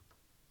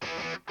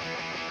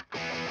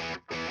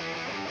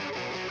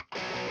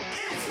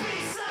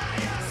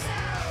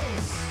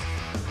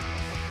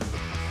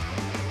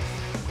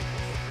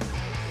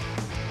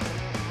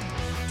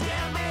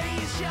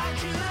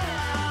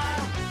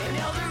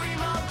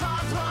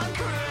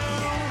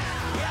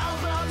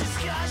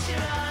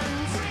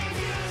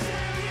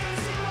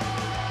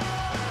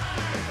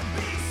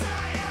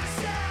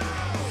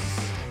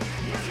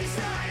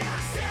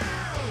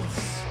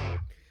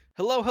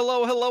Hello,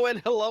 hello, hello, and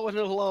hello, and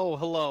hello,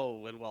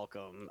 hello, and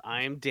welcome.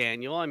 I'm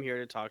Daniel. I'm here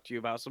to talk to you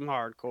about some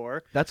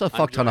hardcore. That's a I'm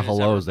fuck ton of joined as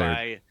ever hellos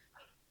there.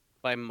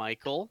 by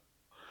Michael.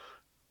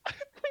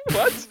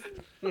 What?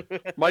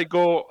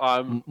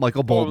 Michael,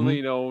 Michael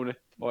formerly Bolton. known,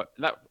 or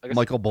not, I guess,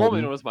 Michael formerly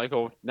Bolton. known as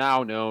Michael,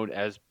 now known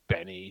as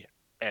Benny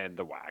and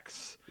the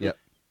Wax. Yep.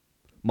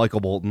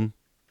 Michael Bolton.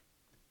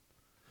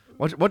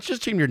 Why don't you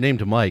just change your name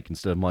to Mike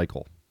instead of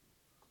Michael?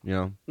 You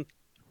know?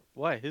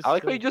 What? I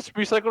like how you just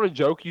recycled a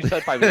joke you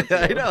said 5 minutes ago.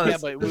 I know. Yeah,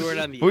 but we weren't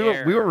on the We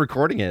air. were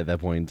recording it at that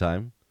point in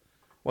time.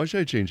 Why should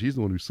I change? He's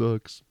the one who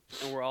sucks.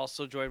 And we're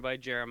also joined by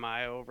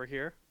Jeremiah over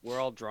here. We're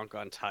all drunk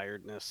on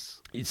tiredness.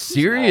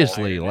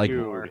 Seriously, All like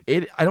anymore.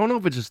 I don't know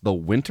if it's just the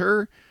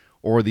winter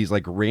or these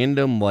like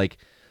random like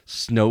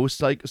snow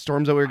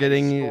storms that we're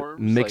getting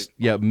storms,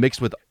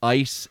 mixed with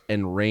ice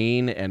and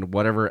rain and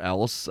whatever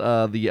else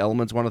the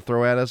elements want to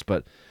throw at us.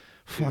 But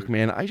fuck,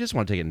 man, I just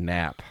want to take a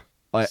nap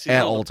at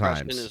Seasonal all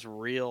depression times. is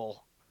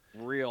real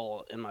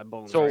in my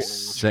bones So, right now.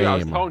 Same. I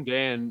was telling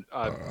Dan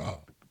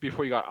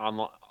before you got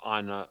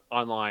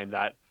online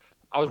that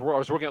I was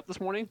working out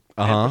this morning,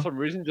 and for some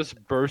reason just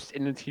burst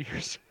into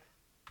tears.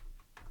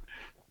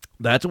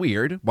 That's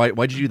weird.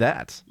 Why'd you do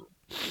that?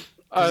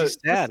 'Cause he's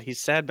sad.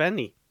 He's sad,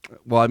 Benny.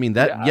 Well, I mean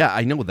that. Yeah. Yeah,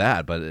 I know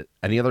that, but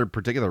any other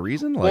particular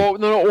reason? Like, Well,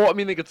 no. Well, I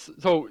mean, like it's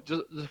so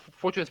just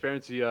for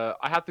transparency. I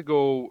have to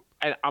go,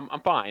 and I'm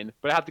fine,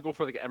 but I have to go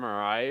for like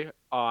MRI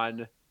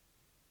on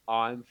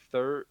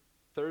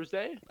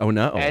Thursday, oh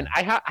no. and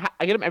I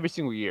get them every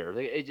single year.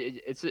 Like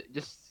it's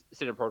just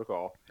standard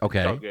protocol. Okay.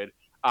 It's all good.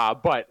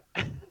 But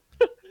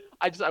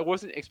I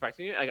wasn't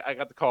expecting it. I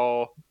got the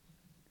call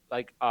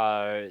like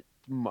what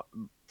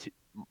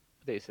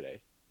day is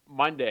today?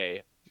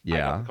 Monday. I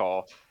got the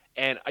call,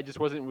 and I just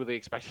wasn't really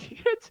expecting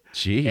it.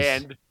 Jeez.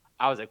 And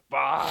I was like,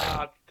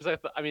 fuck, because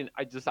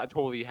I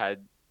totally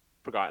had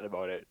forgotten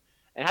about it,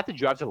 and I had to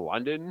drive to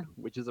London,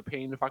 which is a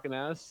pain in the fucking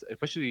ass,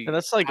 especially. And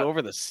that's like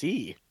over the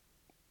sea.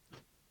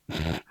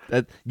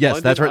 Yes,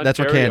 London, that's where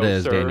Ontario, Canada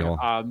is, sir.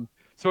 Daniel.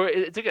 So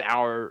it's like an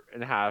hour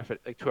and a half,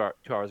 like 2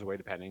 hours away,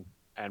 depending.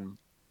 And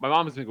my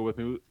mom is gonna go with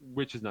me,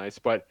 which is nice.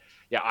 But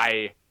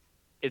yeah,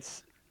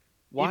 it's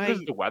Why? because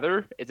of the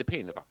weather, it's a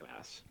pain in the fucking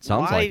ass.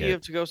 Sounds Why like do you it.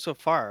 have to go so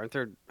far? Aren't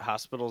there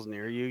hospitals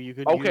near you? You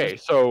could Okay,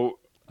 use? so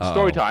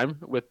story Uh-oh. time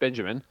with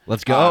Benjamin.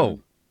 Let's go.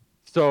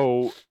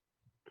 So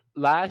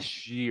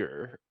last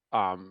year,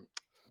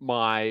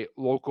 my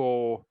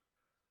local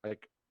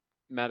like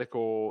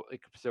medical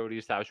like facility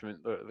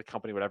establishment, the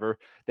company, whatever,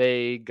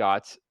 they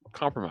got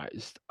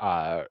compromised,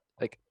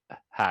 like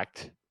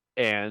hacked,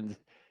 and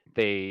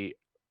they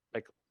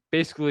like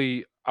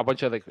basically a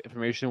bunch of like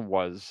information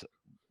was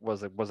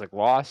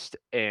lost,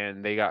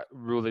 and they got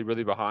really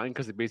behind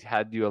because they basically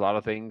had to do a lot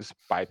of things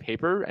by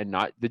paper and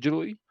not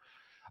digitally.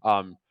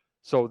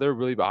 So they're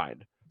really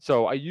behind.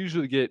 So I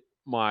usually get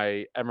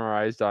my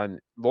MRIs done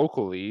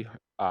locally,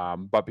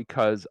 but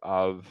because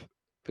of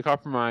the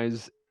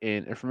compromise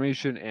in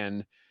information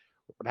and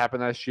what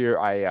happened last year,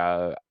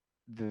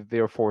 they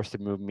were forced to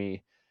move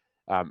me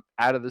out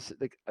of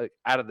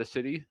out of the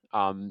city,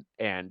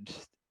 and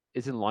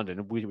it's in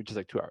London, which is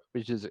like 2 hours.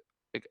 Which is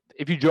like,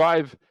 if you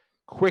drive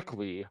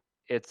quickly,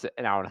 it's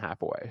an hour and a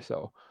half away.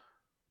 So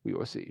we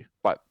will see,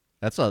 but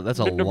That's a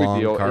no big long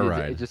deal. car It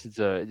ride. is, it's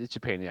a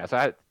pain in the ass. So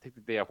I had to take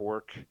the day off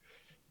work,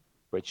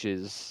 which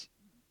is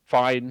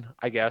fine,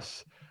 I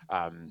guess.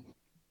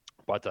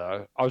 But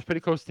I was pretty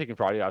close to taking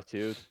Friday off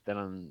too.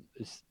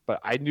 But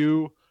I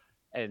knew,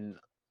 and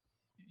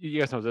you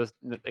guys know this.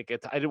 Like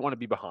I didn't want to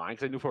be behind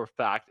because I knew for a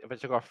fact if I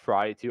took off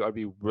Friday too, I'd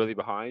be really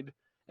behind,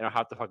 and I'd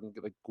have to fucking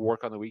like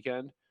work on the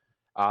weekend.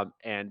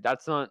 And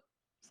that's not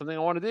something I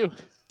want to do.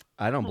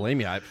 I don't blame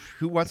you.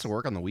 Who wants to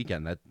work on the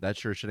weekend? That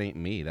sure shit ain't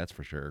me. That's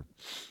for sure.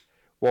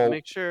 Well,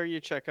 Make sure you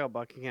check out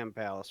Buckingham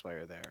Palace while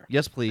you're there.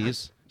 Yes,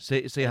 please.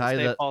 Say And hi to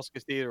St. the Paul's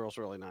Cathedral's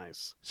really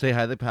nice. say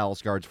hi to the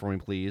palace guards for me,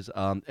 please.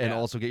 And Yeah.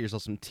 also get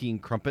yourself some teen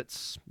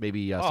crumpets.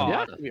 Maybe Oh, some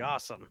yeah. that'd be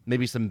awesome.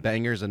 maybe some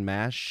bangers and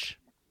mash.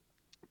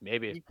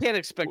 maybe You can't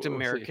expect We'll see.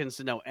 Americans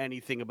to know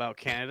anything about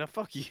Canada.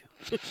 Fuck you.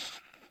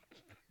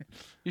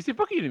 you say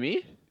fuck you to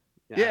me.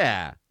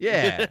 Yeah.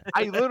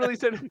 I literally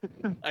said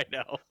I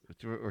know.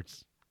 We're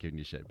just giving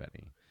you shit,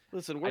 Benny.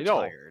 Listen, I we're know.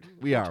 tired.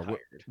 We are. tired.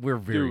 We're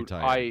very dude,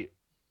 tired.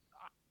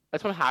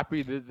 that's why I'm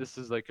happy that this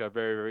is like a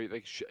very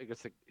like I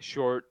guess like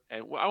short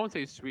and I won't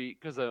say sweet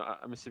because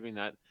I'm assuming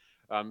that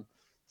some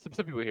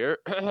people here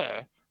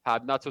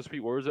have not so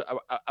sweet words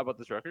about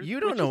this record. You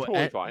don't which know. is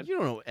totally fine. You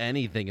don't know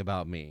anything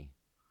about me.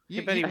 You,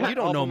 Hey, Benny, you, what you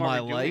don't know album are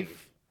my we doing?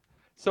 life,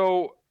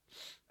 So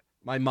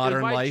my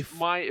modern life.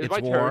 It's It's my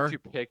war. turn to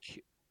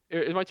pick.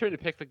 It's my turn to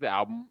pick like the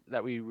album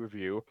that we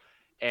review,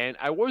 and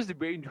I was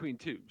debating between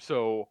two.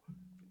 So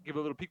give a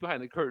little peek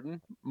behind the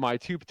curtain. My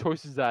two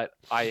choices that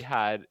I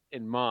had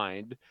in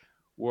mind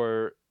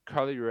were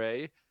Carly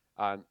Rae,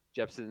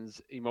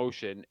 Jepsen's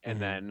Emotion, and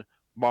Mhm. then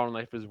Modern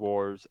Life is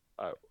War's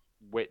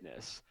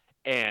Witness.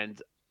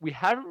 And we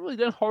haven't really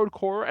done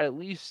hardcore at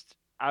least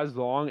as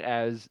long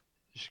as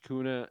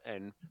Shakuna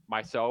and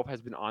myself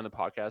has been on the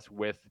podcast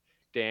with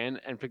Dan,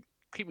 and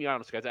keep me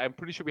honest, guys. I'm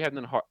pretty sure we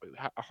haven't done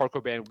a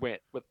hardcore band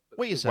went with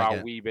Wait a while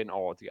second. we've been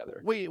all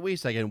together. Wait a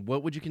second.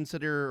 What would you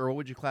consider, or what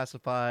would you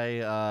classify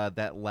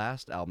that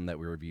last album that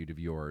we reviewed of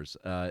yours?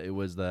 It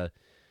was the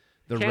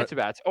Cancer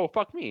Bats. Oh,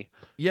 fuck me.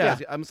 yeah.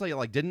 I'm saying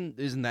like,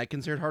 isn't that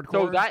considered hardcore?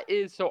 So that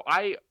is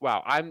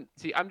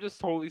I'm just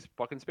totally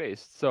fucking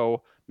spaced.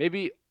 So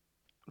maybe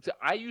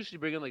I usually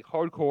bring in like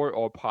hardcore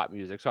or pop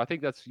music. So I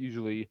think that's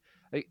usually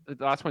like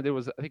the last one I did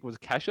was I think it was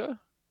Kesha.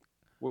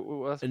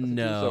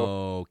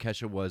 No,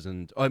 Kesha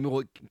wasn't. I mean,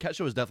 well,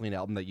 Kesha was definitely an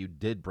album that you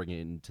did bring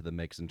into the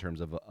mix in terms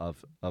of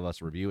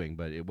us reviewing,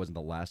 but it wasn't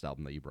the last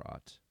album that you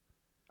brought.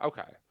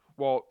 Okay.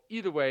 Well,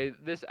 either way,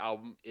 this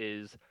album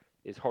is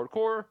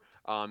hardcore.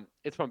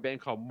 It's from a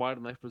band called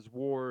Modern Life Was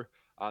War,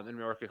 an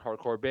American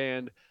hardcore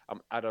band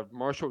out of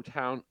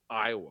Marshalltown,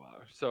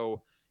 Iowa.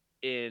 So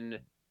in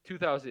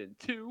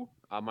 2002,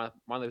 Modern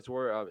Life Was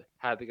War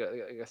had like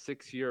a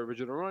 6-year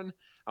original run.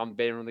 The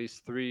band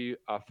released 3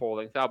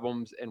 full-length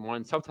albums and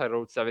 1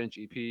 subtitled 7-inch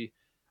EP.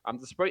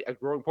 Despite a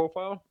growing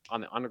profile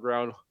on the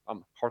underground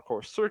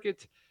hardcore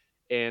circuit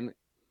and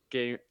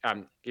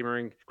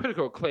gamering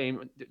critical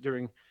acclaim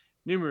during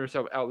numerous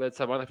outlets,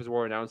 Modern Life Was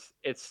War announced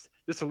its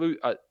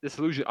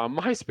dissolution on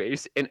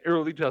MySpace in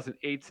early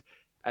 2008,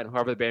 and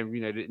however the band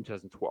reunited in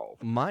 2012.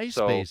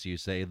 MySpace, you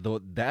say?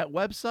 That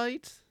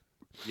website?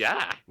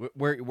 Yeah.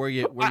 Where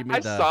you made I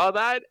saw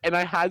that, and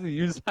I had to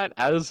use that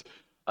as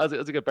like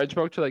a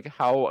benchmark to like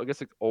how I guess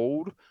like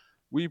old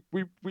we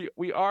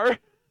are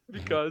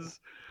because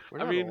We're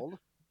not old.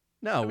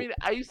 No. I mean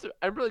I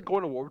remember like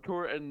going to Warped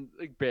Tour and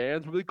like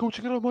bands were like, go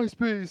check it out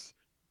MySpace,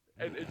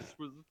 and it's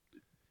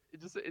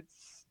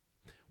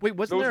Wait,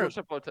 wasn't there a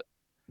simpler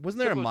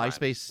MySpace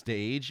times.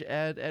 stage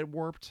at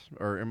Warped,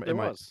 or am There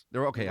I was.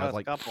 there? Okay, I was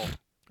like, couple.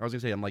 I was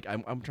gonna say,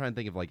 I'm trying to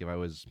think of like if I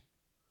was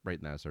right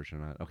in that search or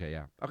not. Okay,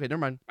 yeah. Okay, never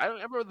mind. I don't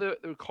remember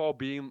the call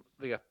being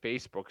like a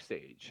Facebook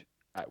stage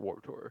at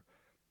Warped Tour.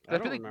 I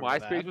feel like remember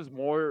MySpace that. was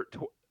more.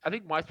 I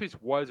think MySpace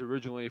was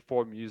originally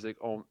for music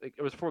only. Like,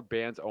 it was for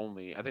bands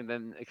only. I think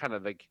then it kind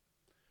of like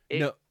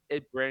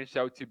it branched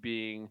out to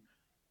being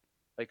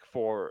like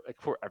for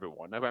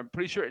everyone. I'm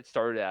pretty sure it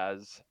started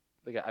as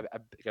like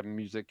a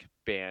music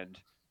band,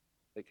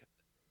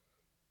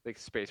 like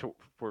space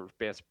for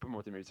bands to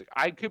promote their music.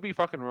 I could be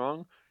fucking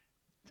wrong.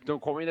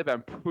 Don't quote me on that, but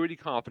I'm pretty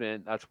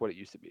confident that's what it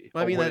used to be.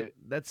 Well, I mean Or what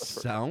that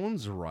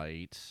sounds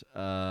right.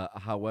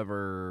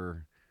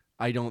 However,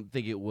 I don't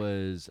think it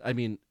was. I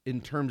mean,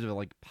 in terms of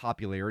like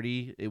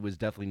popularity, it was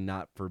definitely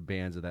not for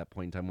bands at that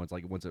point in time.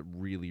 Once it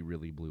really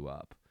really blew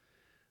up.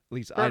 At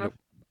least Fair enough.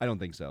 I don't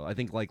think so. I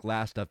think like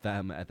Last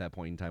FM at that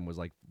point in time was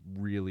like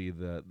really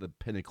the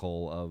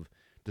pinnacle of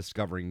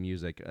discovering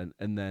music,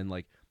 and then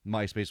like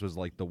MySpace was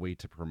like the way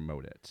to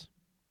promote it.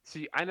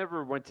 See, I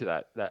never went to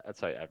that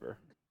site ever.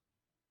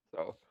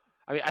 So,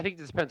 I mean, I think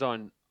this depends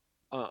on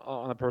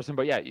the person,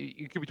 but yeah,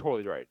 you could be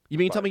totally right. You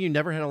mean But tell me you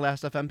never had a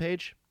Last FM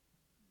page?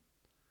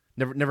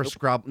 Never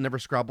Nope. never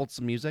scrabbled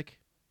some music?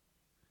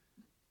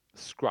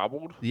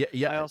 Scrabbled? Yeah, I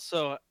yeah.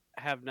 also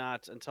have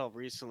not until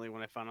recently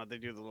when I found out they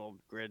do the little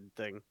grid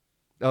thing.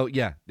 Oh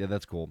yeah,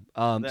 that's cool.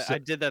 I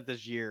did that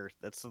this year.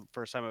 That's the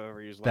first time I've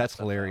ever used. That's Last.fm.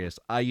 hilarious.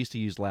 I used to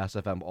use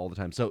Last.fm all the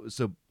time. So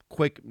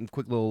quick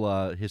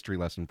little history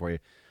lesson for you.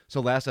 So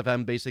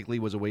Last.fm basically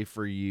was a way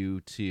for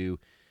you to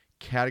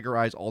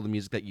categorize all the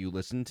music that you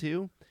listen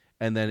to,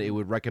 and then it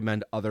would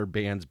recommend other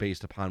bands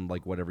based upon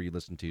like whatever you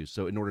listen to.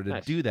 So in order to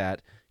Nice. do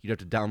that, you'd have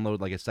to download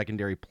like a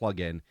secondary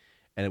plugin,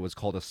 and it was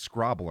called a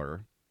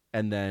Scrobbler.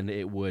 And then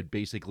it would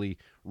basically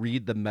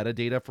read the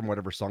metadata from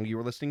whatever song you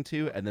were listening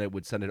to, and then it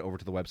would send it over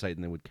to the website,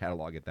 and then would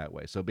catalog it that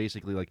way. So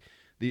basically, like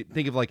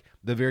think of like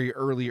the very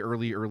early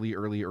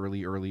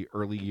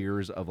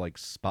years of like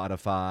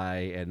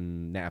Spotify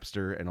and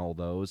Napster and all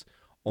those.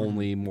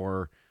 Only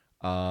more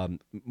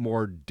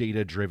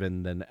data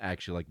driven than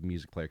actually like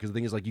music player. Because the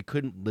thing is, like, you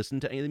couldn't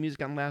listen to any of the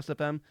music on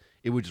Last.fm.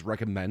 It would just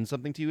recommend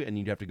something to you, and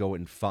you'd have to go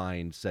and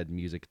find said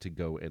music to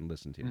go and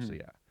listen to. So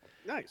yeah.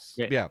 Nice.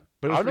 Yeah,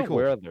 but it was I don't pretty know cool.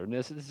 where they're.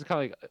 This is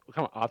kind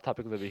of off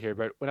topic a little bit here,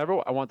 but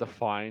whenever I want to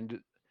find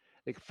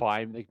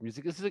like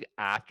music, this is like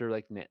after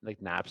like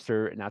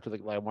Napster and after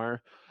like LimeWire.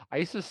 I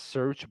used to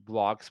search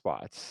blog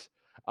spots.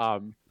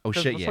 Oh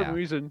 'Cause shit, for yeah. some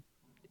reason,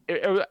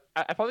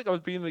 I felt like I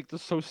was being like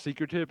just so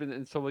secretive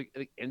and so like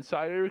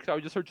insider, because I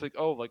would just search like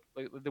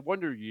the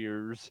Wonder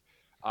Years,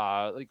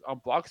 like on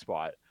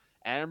Blogspot,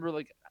 and I remember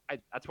like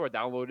that's where I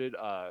downloaded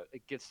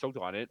Get Stoked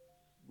on It,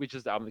 which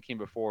is the album that came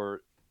before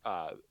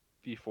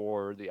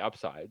the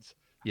Upsides.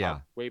 Yeah.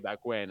 Way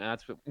back when, and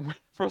that's when I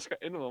first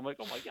got into them. I'm like,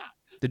 oh my god.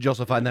 Did you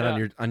also find that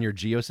Yeah. on your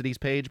GeoCities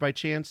page by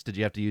chance? Did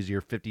you have to use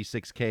your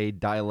 56K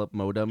dial-up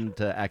modem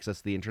to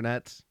access the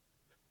internet?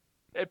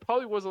 It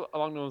probably was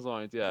along those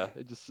lines. Yeah.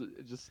 It just.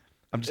 I'm just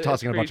It's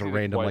tossing in a bunch of crazy,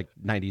 random what- like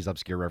 90s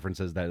obscure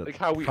references that Like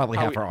how we probably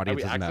how half we, our how we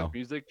audiences access know.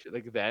 music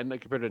like then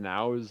like compared to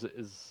now is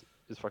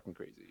fucking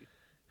crazy.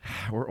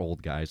 We're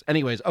old guys.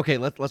 Anyways, okay,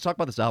 let's talk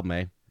about this album,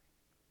 eh?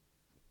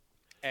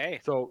 Hey.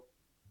 So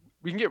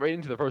we can get right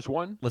into the first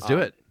one. Let's do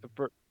it.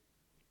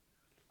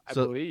 I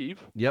So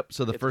believe yep.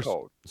 So the it's first.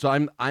 called. So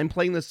I'm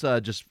playing this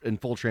just in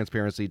full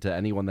transparency to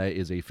anyone that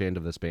is a fan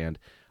of this band.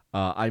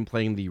 I'm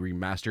playing the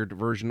remastered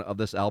version of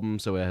this album,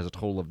 so it has a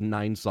total of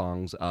 9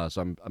 songs.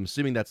 So I'm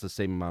assuming that's the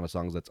same amount of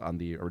songs that's on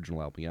the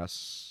original album.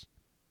 Yes.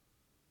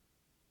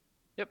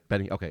 Yep.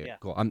 Benny. Okay. Yeah.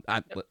 Cool.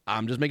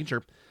 I'm just making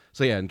sure.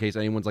 So yeah, in case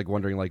anyone's like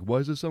wondering like why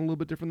does this sound a little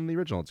bit different than the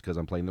original, it's because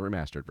I'm playing the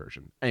remastered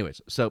version. Anyways,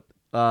 so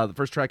the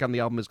first track on the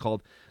album is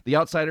called "The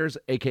Outsiders,"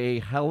 aka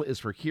 "Hell Is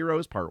for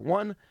Heroes" Part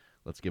 1.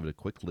 Let's give it a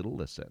quick little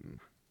listen.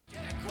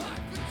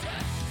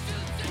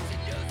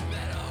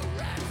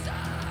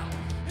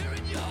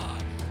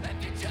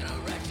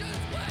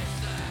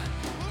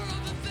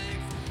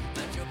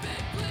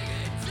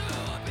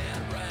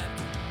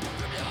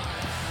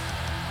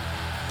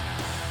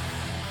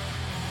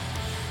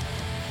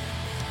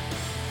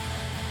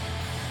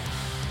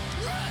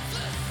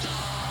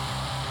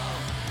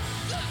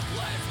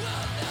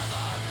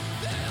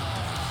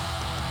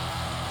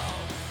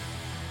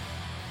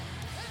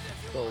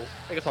 So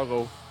I guess I'll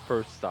go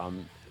first.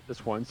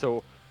 This one.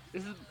 So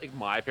this is like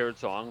my favorite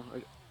song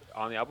like,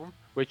 on the album,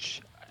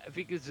 which I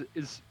think is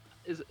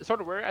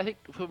sort of rare. I think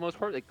for the most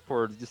part, like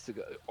for just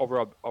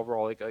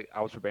overall like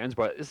albums for bands,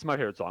 but this is my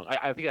favorite song.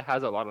 I think it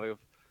has a lot of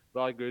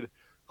good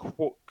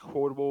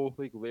quotable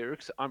like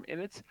lyrics in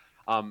it.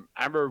 I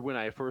remember when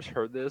I first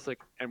heard this, like,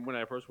 and when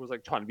I first was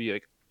like trying to be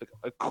like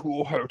a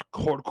cool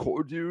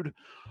hardcore dude,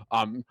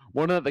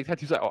 one of the like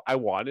tattoos I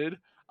wanted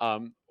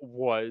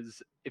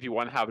was if you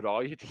want to have it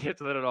all, you have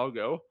to let it all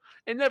go.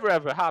 It never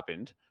ever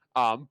happened.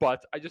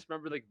 But I just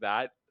remember like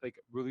that, like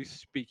really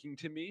speaking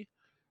to me.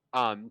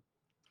 And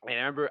I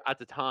remember at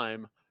the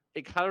time,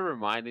 it kind of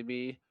reminded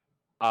me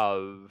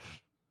of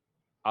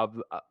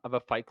of a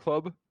Fight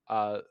Club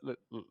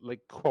like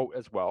quote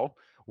as well.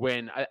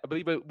 When I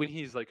believe when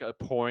he's like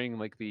pouring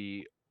like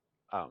the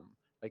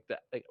like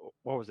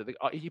what was it?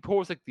 Like, he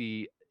pours like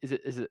the is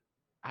it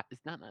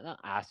it's not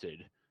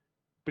acid,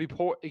 but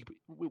he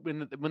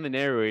when the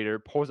narrator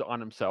pours it on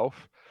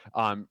himself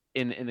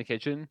in the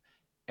kitchen,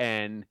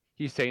 and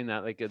he's saying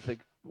that like it's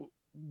like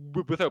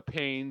without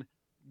pain,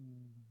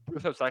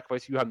 without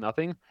sacrifice you have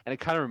nothing, and it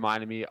kind of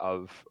reminded me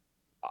of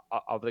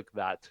like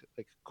that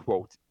like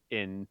quote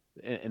in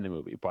the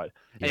movie. But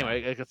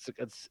anyway, like,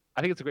 it's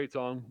I think it's a great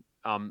song,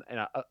 and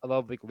I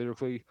love like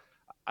lyrically,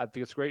 I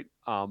think it's great,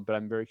 but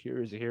I'm very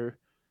curious to hear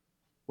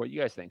what you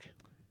guys think.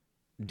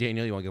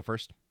 Daniel, you want to go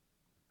first?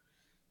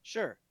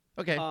 Sure.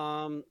 Okay.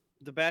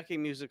 The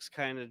backing music's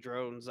kind of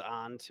drones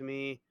on to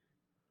me.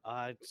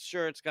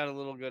 Sure, it's got a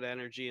little good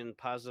energy and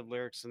positive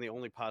lyrics, and the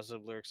only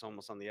positive lyrics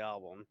almost on the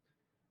album.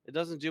 It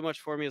doesn't do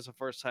much for me as a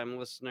first-time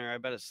listener. I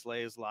bet it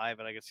slays live,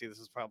 and I can see this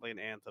is probably an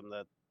anthem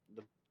that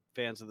the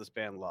fans of this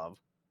band love.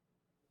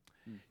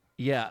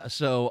 Yeah,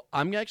 so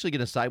I'm actually going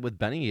to side with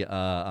Benny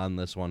on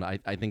this one. I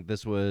think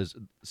this was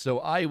so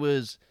I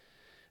was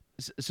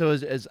so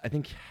as I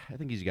think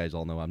as you guys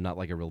all know, I'm not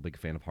like a real big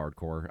fan of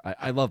hardcore.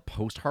 I love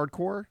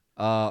post-hardcore,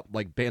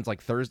 like bands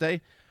like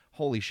Thursday.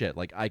 Holy shit,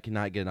 like I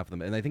cannot get enough of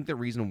them. And I think the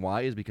reason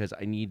why is because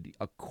I need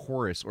a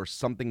chorus or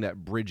something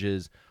that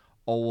bridges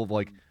all of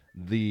like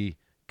the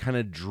kind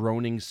of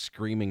droning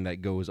screaming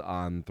that goes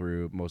on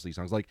through most of these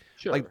songs. Like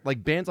Sure.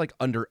 like bands like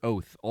Under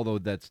Oath, although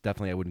that's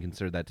definitely I wouldn't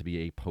consider that to be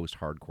a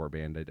post-hardcore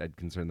band. I'd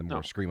consider them more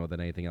No. screamo than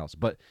anything else.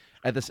 But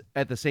at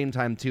the same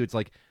time too, it's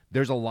like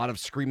there's a lot of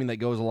screaming that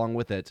goes along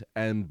with it,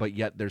 and but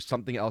yet there's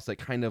something else that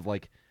kind of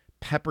like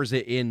peppers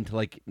it in to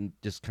like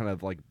just kind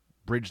of like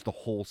bridge the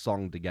whole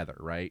song together,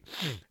 right?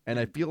 And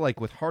I feel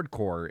like with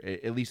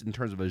hardcore, at least in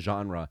terms of a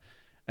genre,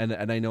 and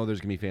I know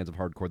there's gonna be fans of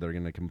hardcore that are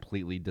gonna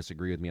completely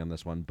disagree with me on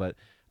this one, but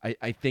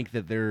I think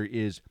that there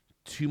is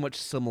too much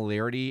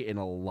similarity in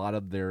a lot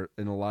of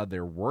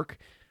their work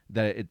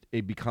that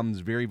it becomes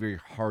very, very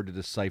hard to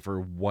decipher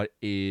what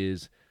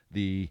is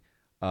the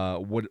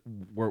where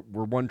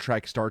one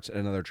track starts and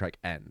another track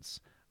ends.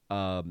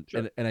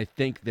 Sure. And I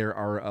think there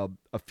are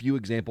a few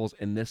examples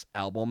in this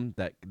album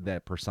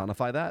that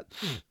personify that.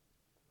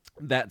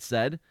 That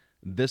said,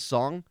 this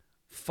song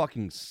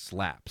fucking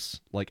slaps.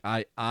 Like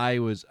I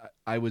was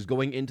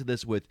going into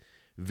this with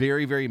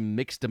very, very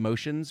mixed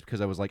emotions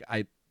because I was like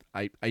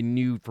I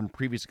knew from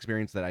previous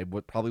experience that I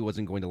probably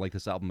wasn't going to like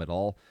this album at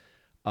all.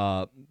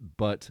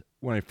 But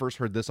when I first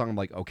heard this song, I'm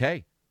like,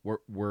 okay,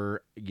 we're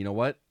you know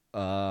what?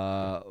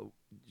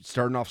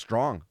 Starting off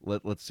strong.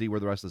 Let's see where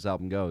the rest of this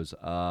album goes.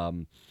 But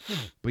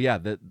yeah,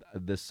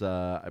 this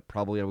I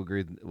probably will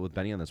agree with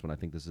Benny on this one. I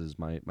think this is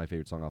my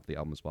favorite song off the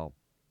album as well.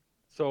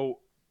 So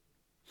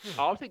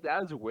I'll take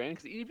that as a win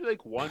because even if you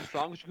like one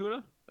song,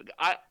 Shakuna,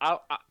 like,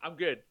 I'm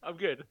good. I'm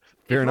good.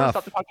 Fair If you want enough.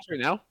 to stop the podcast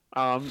right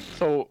now.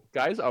 So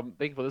guys,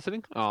 thank you for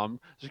listening.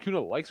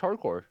 Shakuna likes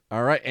hardcore.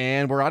 All right,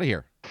 and we're out of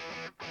here.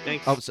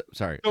 Thanks. Oh,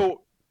 sorry.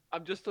 So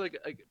I'm just like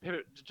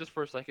pivot just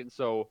for a second.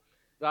 So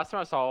last time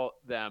I saw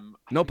them,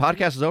 I No, think it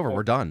podcast was- is over.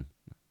 We're done.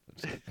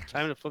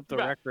 Time to flip the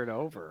Right. record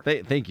over.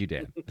 Thank you,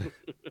 Dan.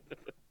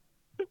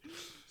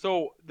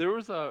 So there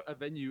was a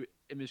venue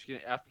in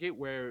Michigan. I forget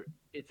where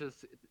it's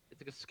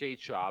like a skate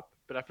shop,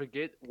 but I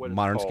forget what it's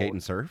Modern called. Skate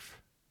and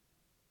Surf.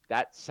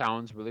 That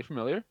sounds really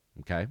familiar.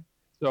 Okay.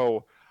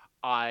 So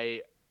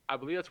I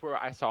believe that's where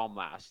I saw him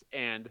last.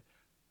 And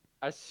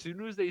as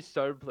soon as they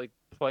started like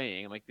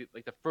playing, like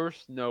the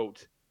first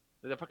note,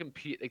 the fucking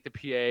like the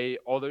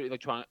PA, all the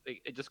electronic,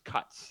 like, it just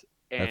cuts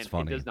That's and it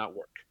funny. does not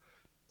work.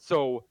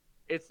 So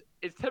it's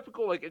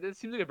typical. Like it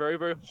seems like a very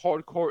very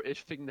hardcore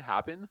ish thing to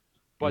happen,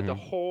 but the Mhm.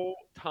 whole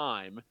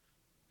time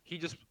he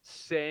just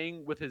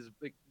sang with his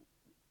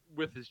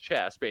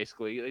chest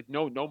basically, like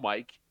no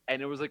mic,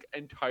 and it was like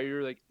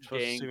entire like You're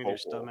supposed to gang sing with your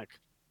vocal. stomach.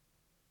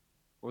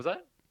 What was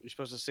that? You're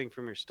supposed to sing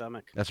from your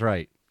stomach. That's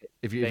right.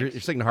 If you're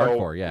Thanks. singing So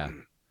hardcore, yeah,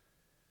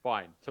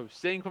 fine. So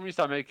sing from your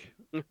stomach.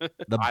 the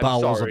I'm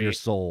bowels of your sorry.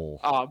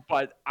 soul.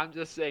 But I'm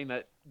just saying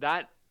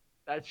that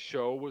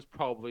show was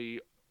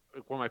probably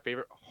like one of my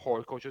favorite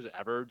hardcore shows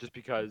ever, just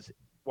because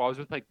I was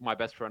with like my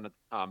best friend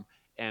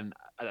and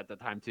at the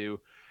time too,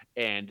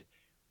 and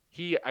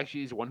he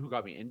actually is the one who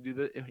got me into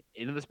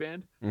this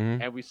band,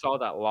 Mhm. and we saw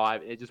that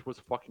live, and it just was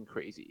fucking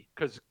crazy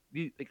because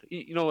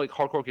like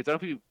hardcore kids. I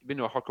don't know if you've been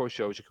to a hardcore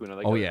show,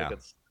 Shakuna. Oh Like yeah.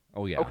 it's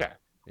Oh yeah. okay.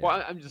 Yeah.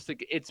 Well, I'm just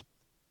thinking it's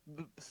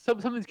some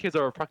of these kids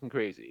are fucking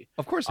crazy.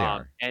 Of course they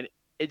are. And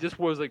it just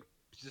was like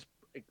just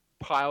like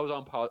piles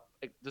on piles,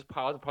 like just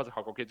piles and piles of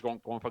hardcore kids going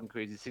fucking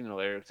crazy, singing the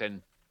lyrics,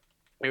 and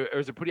it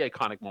was a pretty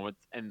iconic moment.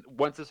 And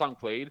once the song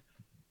played,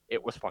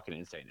 it was fucking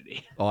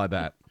insanity. Oh, I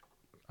bet.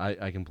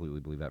 I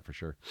completely believe that for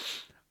sure.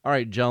 All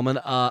right, gentlemen.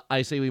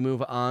 I say we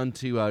move on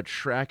to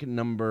track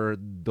number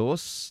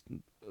dos.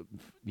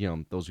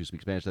 Those who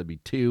speak Spanish, that'd be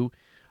 2.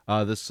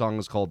 This song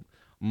is called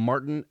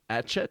Martin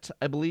Atchet,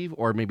 I believe,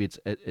 or maybe it's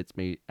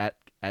made Atket.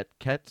 I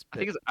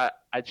think it's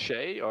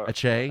Ache or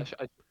Ache.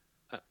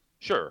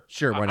 Sure,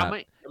 Sure, why not?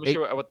 I'm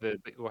sure what the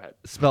go ahead.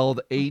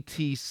 Spelled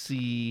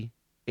ATCHET.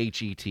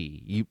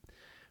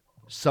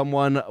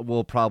 Someone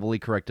will probably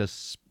correct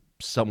us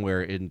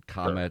somewhere in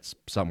comments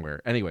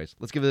somewhere. Anyways,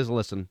 let's give this a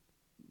listen.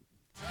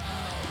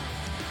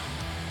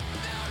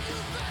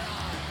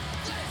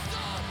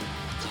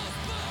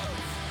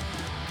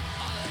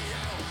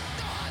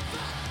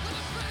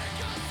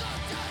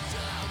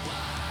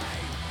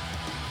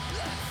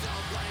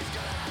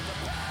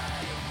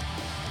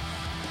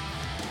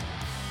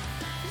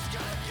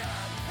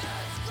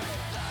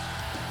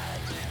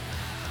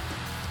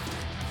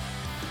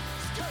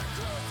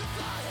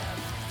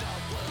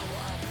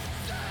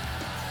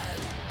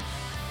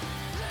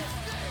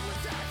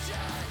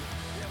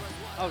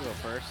 I'll go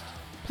first.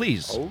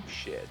 Please. Oh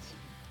shit.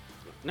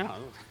 No.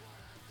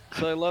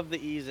 So I love the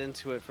ease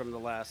into it from the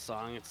last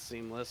song. It's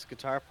seamless.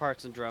 Guitar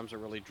parts and drums are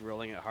really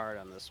drilling it hard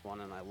on this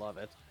one, and I love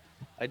it.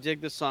 I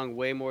dig this song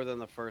way more than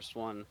the first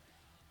one,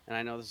 and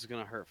I know this is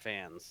going to hurt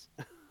fans.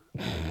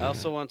 I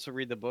also want to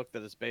read the book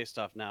that it's based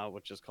off now,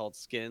 which is called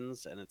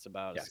Skins, and it's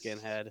about Yes. a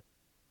skinhead.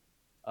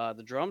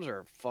 The drums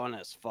are fun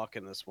as fuck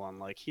in this one.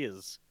 Like he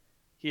is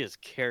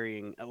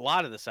carrying a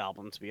lot of this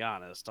album, to be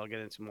honest. I'll get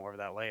into more of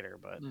that later,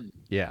 but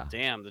Yeah,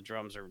 damn, the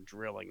drums are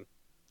drilling.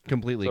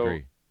 completely So-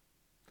 agree.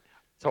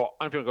 So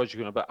I'm gonna go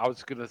Shakuna, but I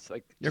was gonna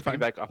like You're just fine.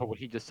 piggyback off of what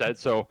he just said.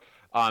 So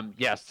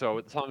yes,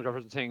 so the song is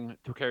referencing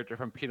to a character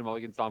from Peter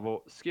Mulligan's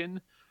novel Skin,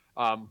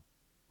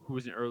 who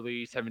was an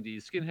early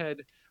 '70s skinhead.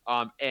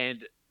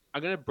 And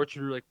I'm gonna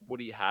butcher like what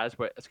he has,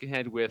 but a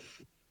skinhead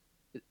with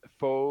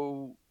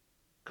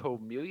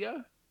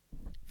phocomelia.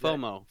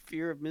 FOMO,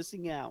 fear of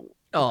missing out.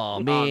 Oh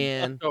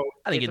man, So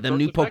I didn't it's get a them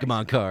new birth defect.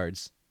 Pokemon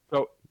cards.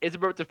 So it's a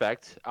birth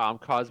defect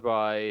caused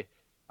by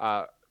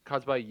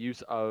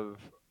use of.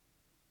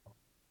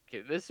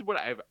 Okay, this is what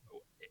I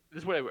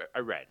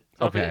read.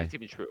 So Okay. it's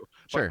even true.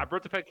 Sure. But a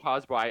birth defect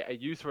caused by a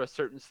use of a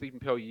certain sleeping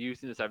pill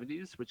used in the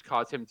 '70s, which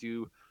caused him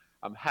to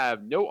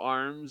have no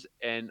arms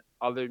and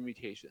other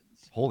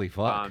mutations. Holy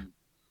fuck.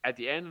 At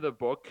the end of the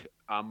book,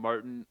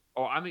 Martin.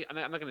 Oh, I'm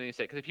not going to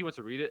say it because if he wants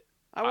to read it,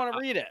 I want to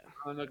read it.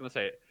 I'm not going to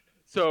say it.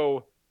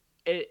 So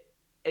it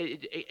At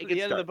gets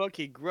the end of the dark. book,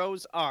 he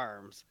grows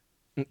arms.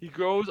 He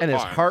grows and his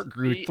arms. heart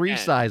grew The 3 end.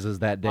 sizes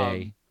that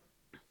day.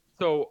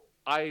 So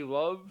I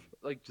love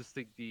like just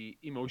like the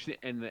emotion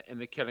and the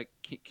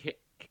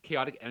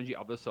chaotic energy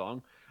of the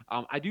song.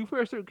 I do feel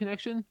a certain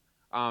connection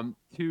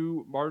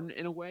to Martin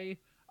in a way,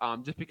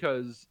 just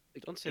because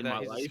like, Don't say in that. my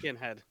He's life, a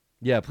skinhead.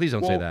 Yeah, please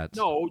don't say well, that.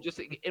 No, just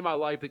like, in my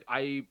life, like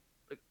I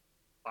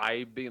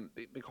being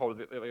called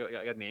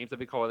like names that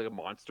they call it like a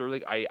monster.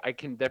 Like I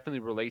can definitely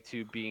relate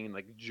to being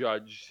like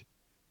judged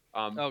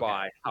Okay.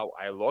 by how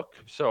I look.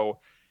 So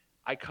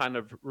I kind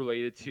of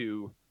related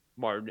to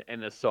Martin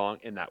and the song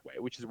in that way,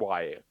 which is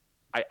why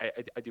I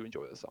do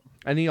enjoy this song.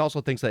 And he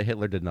also thinks that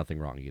Hitler did nothing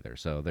wrong either.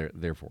 So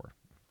therefore.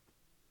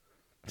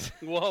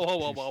 Whoa, whoa,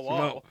 whoa,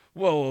 whoa, whoa.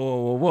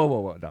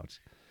 Whoa. No.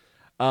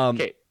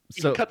 Okay,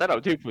 you so can cut that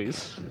out too,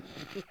 please.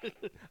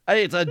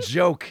 hey, it's a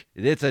joke.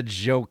 It's a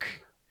joke.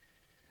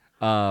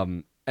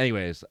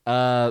 Anyways,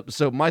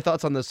 so my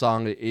thoughts on this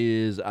song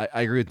is I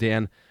agree with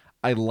Dan.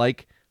 I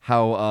like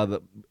how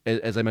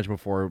as I mentioned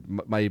before,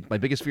 my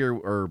biggest fear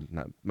or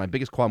not, my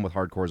biggest qualm with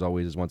hardcore is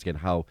always once again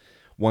how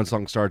one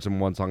song starts and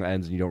one song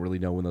ends and you don't really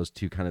know when those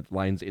two kind of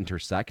lines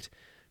intersect.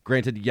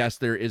 Granted, yes,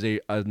 there is a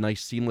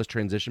nice seamless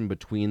transition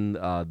between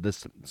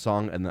this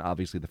song and then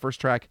obviously the first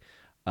track.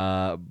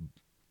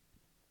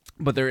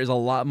 but there is a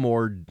lot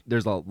more.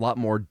 There's a lot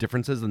more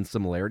differences than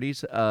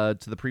similarities to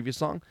the previous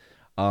song.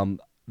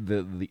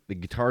 The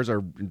guitars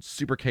are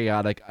super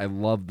chaotic. I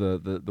love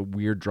the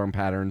weird drum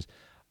patterns.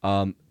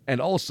 And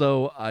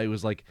also I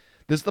was like,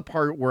 this is the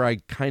part where I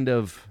kind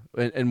of,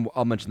 and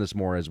I'll mention this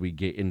more as we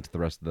get into the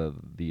rest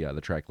of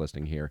the track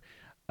listing here.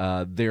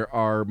 There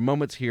are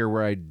moments here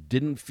where I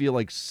didn't feel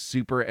like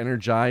super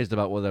energized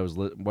about what I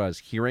was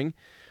hearing.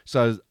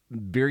 So I was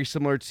very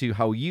similar to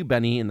how you,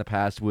 Benny, in the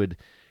past would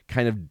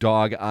kind of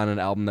dog on an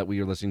album that we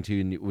were listening to,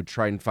 and you would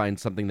try and find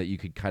something that you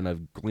could kind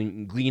of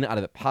glean out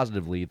of it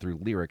positively through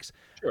lyrics.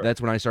 Sure.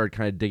 That's when I started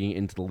kind of digging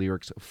into the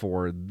lyrics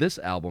for this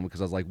album, because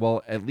I was like,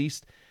 well, at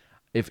least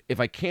if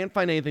I can't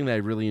find anything that I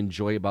really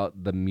enjoy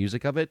about the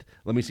music of it,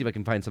 let me see if I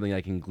can find something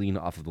I can glean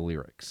off of the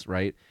lyrics,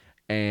 right?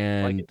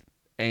 And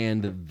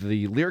and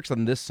the lyrics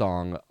on this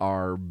song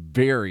are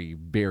very,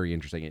 very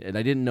interesting. And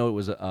I didn't know it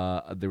was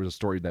there was a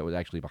story that was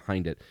actually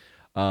behind it.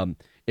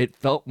 It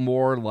felt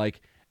more like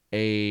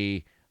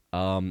a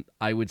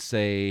I would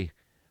say,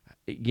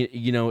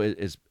 you know,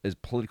 as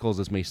political as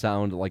this may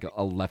sound, like a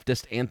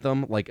leftist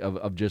anthem, like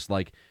of just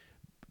like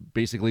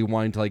basically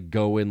wanting to like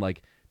go and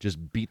like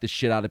just beat the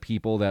shit out of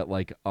people that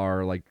like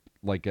are like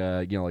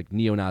you know, like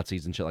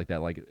neo-Nazis and shit like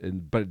that, like,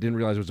 but didn't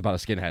realize it was about a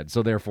skinhead,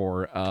 so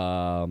therefore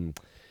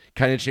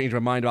kind of changed my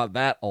mind about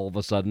that all of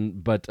a sudden.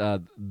 But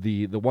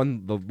the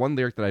one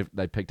lyric that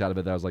I picked out of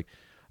it that I was like,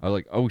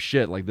 oh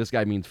shit, like this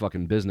guy means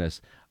fucking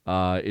business.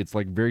 It's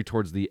like very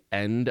towards the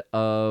end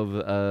of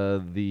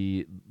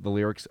the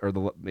lyrics, or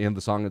the end of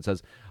the song. It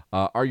says,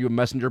 "Are you a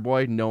messenger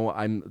boy? No,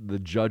 I'm the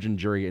judge and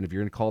jury. And if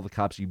you're gonna call the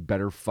cops, you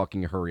better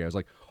fucking hurry." I was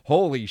like,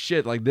 holy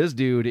shit! Like this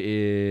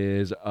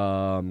dude's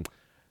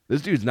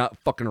not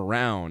fucking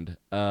around.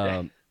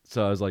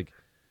 So I was like,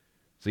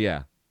 so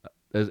yeah.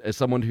 As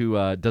someone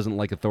who doesn't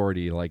like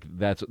authority, like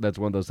that's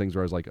one of those things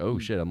where I was like, oh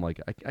shit, I'm like,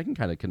 I can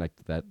kind of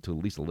connect that to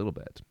at least a little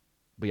bit.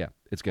 But yeah,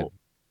 it's good. Cool.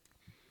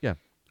 Yeah,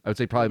 I would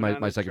say probably Moving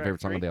on my to second track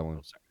favorite song of three. the album.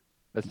 Oh, sorry.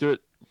 Let's do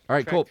it. All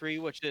right, Track cool. 3,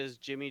 which is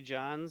Jimmy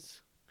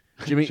John's.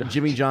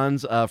 Jimmy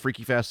John's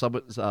Freaky Fast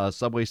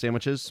Subway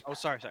sandwiches. Oh,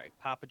 sorry.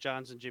 Papa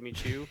John's and Jimmy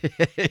Choo.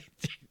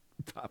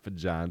 Papa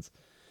John's.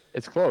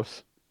 It's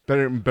close.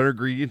 Better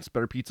ingredients,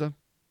 better pizza.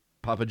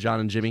 Papa John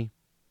and Jimmy.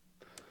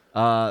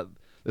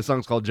 This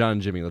song's called John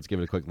and Jimmy. Let's give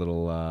it a quick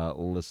little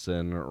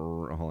listen.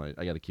 Hold on,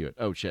 I gotta cue it.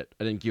 Oh shit,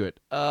 I didn't cue it.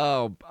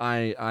 Oh,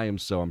 I am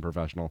so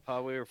unprofessional.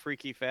 We were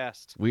freaky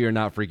fast. We are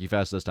not freaky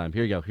fast this time.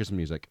 Here you go. Here's some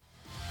music.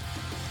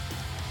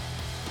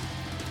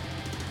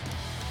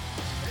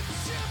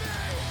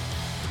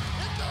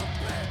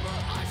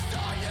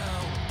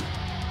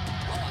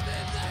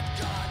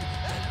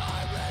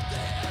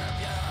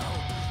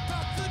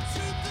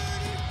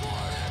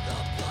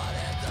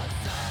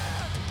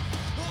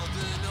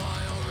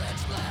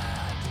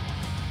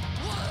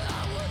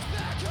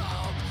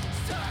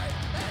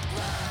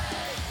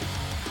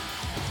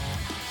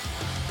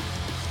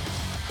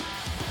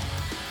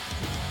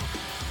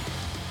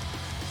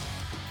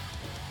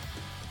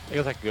 I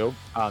guess I could go.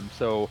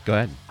 So Go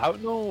ahead. I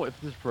don't know if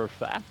this is for a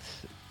fact,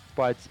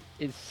 but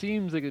it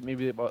seems like it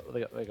maybe about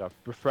like a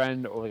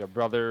friend or like a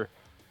brother,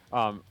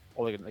 or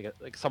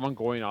like someone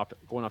going off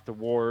to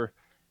war,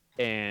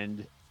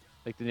 and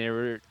like the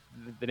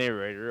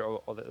narrator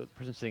or the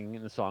person singing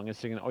in the song is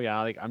singing, oh yeah,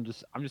 like I'm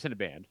just in a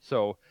band.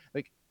 So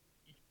like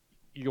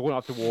you're going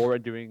off to war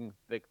and doing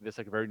like this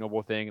like very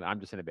noble thing, and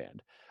I'm just in a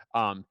band.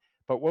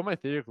 But one of my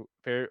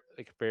favorite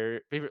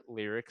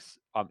lyrics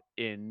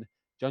in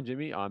John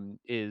Jimmy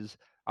is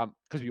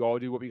because we all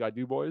do what we gotta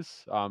do,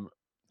 boys. We're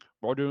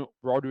all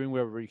doing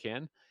whatever we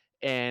can,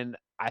 and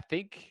I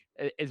think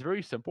it's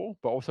very simple,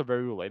 but also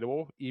very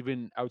relatable,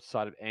 even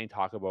outside of any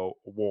talk about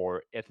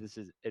war. If this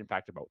is in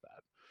fact about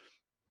that.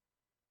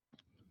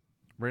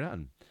 Right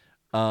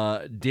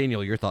on.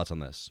 Daniel, your thoughts on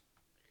this?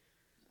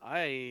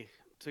 I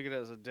took it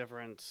as a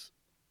different.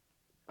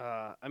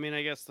 I mean,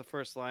 I guess the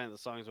first line of the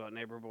song is about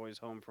neighbor boys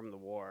home from the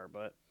war,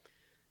 but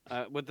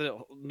with the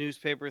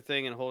newspaper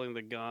thing and holding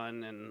the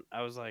gun, and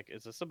I was like,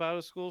 "Is this about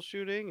a school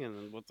shooting?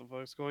 And what the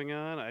fuck's going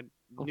on?" I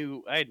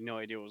had no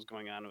idea what was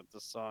going on with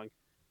this song.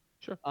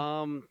 Sure.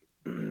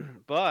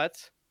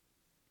 But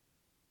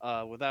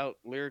without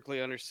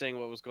lyrically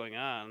understanding what was going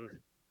on,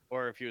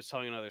 or if he was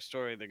telling another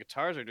story, the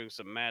guitars are doing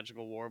some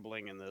magical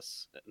warbling in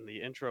this. And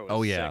the intro is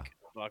Oh, yeah. sick.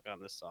 Fuck on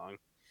this song.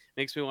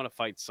 Makes me want to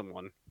fight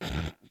someone.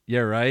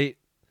 Yeah, right.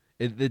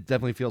 It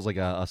definitely feels like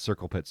a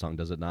Circle Pit song,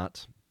 does it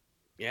not?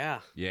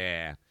 Yeah.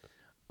 Yeah.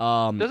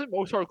 Doesn't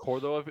most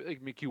hardcore though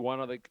like make you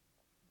want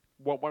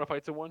to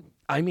fight someone?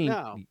 I mean,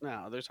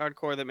 No. There's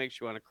hardcore that makes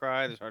you want to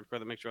cry. There's hardcore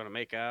that makes you want to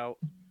make out.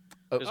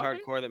 There's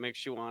hardcore that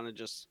makes you want to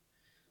just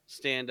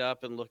stand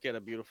up and look at a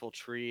beautiful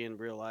tree and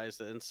realize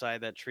that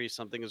inside that tree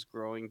something is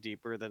growing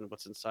deeper than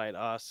what's inside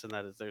us, and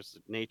that is there's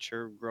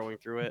nature growing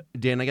through it.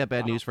 Dan, I got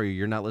bad news for you.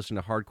 You're not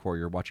listening to hardcore.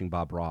 You're watching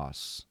Bob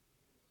Ross.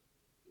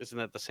 Isn't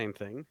that the same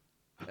thing?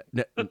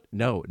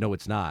 No,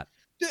 it's not.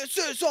 This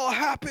is a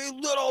happy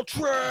little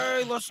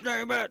tree. Let's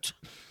name it.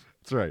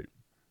 That's right.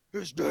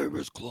 His name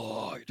is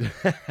Clyde.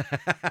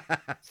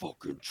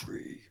 Fucking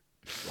tree.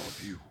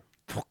 Love you.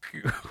 Fuck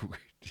you.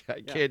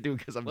 I can't do it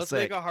because I'm Let's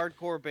sick. make a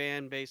hardcore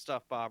band based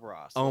off Bob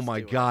Ross. Oh Let's my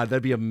do it. god,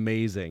 that'd be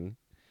amazing.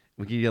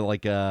 We could get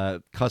like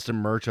a custom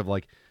merch of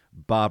like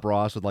Bob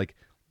Ross with like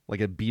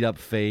a beat up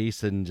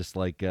face and just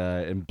like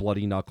and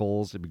bloody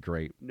knuckles. It'd be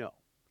great. No,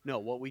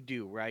 what we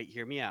do, right?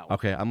 Hear me out.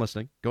 Okay, I'm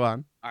listening. Go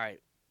on. All right.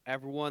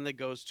 Everyone that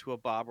goes to a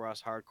Bob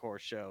Ross hardcore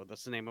show,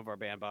 that's the name of our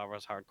band, Bob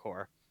Ross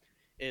Hardcore,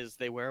 is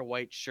they wear a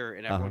white shirt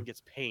and everyone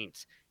gets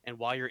paint. And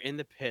while you're in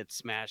the pit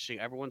smashing,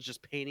 everyone's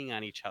just painting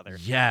on each other.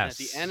 Yes. And at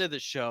the end of the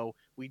show,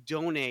 we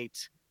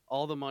donate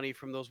all the money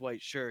from those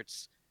white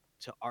shirts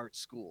to art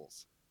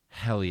schools.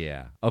 Hell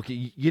yeah.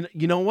 Okay,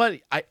 you know what?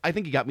 I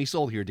think you got me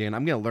sold here, Dan.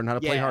 I'm gonna learn how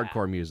to play Yeah.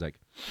 hardcore music.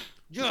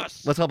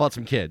 Yes. Let's help out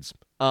some kids.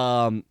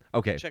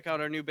 Okay. Check out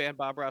our new band,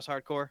 Bob Ross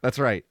Hardcore. That's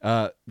right.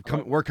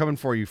 We're coming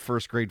for you,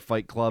 First Grade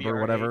Fight Club or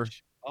whatever.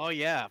 BRH. Oh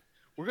yeah,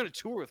 we're gonna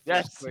tour with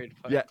Yes. First Grade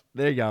Fight. Yeah,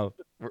 there you go.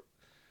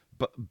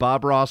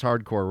 Bob Ross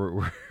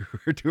Hardcore.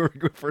 We're doing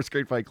with First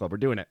Grade Fight Club. We're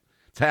doing it.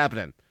 It's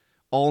happening.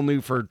 All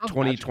new for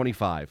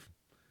 2025.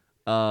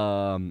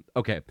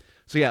 Okay.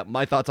 So yeah,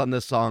 my thoughts on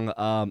this song.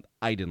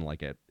 I didn't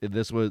like it.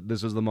 This was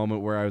the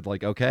moment where I was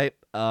like, okay,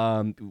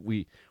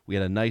 we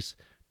had a nice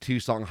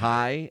 2-song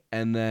high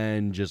and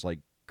then just like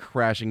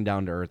crashing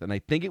down to earth. And I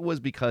think it was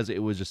because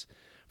it was just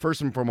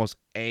first and foremost,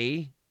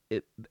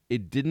 it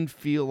didn't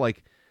feel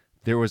like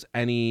there was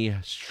any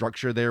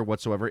structure there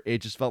whatsoever. It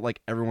just felt like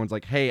everyone's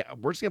like, hey,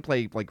 we're just gonna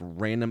play like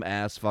random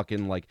ass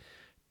fucking like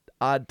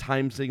odd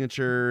time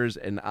signatures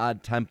and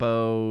odd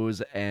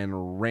tempos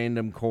and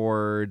random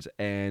chords,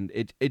 and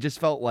it just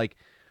felt like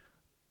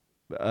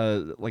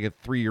a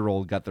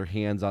 3-year-old got their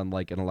hands on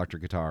like an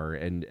electric guitar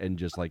and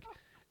just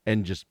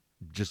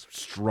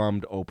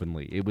strummed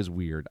openly. It was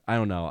weird. I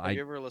don't know. Have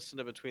you ever listened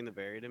to Between the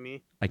Buried and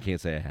Me? I can't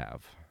say I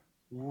have.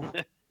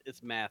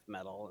 It's math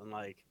metal, and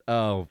like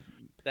Oh,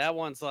 that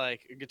one's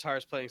like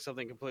guitar's playing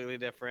something completely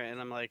different,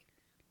 and I'm like,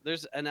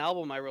 there's an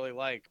album I really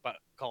like but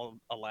called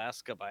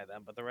Alaska by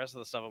them, but the rest of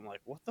the stuff I'm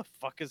like, what the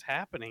fuck is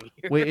happening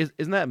here? wait,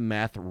 isn't that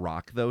math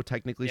rock though?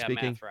 Technically yeah,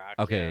 speaking. math rock.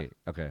 Okay.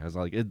 Okay. I was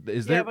like, is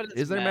Yeah, there but it's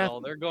is there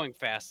metal. math? They're going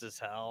fast as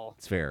hell.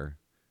 It's fair.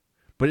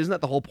 But isn't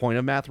that the whole point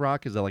of math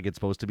rock? Is that like it's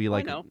supposed to be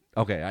like? know.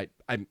 Okay,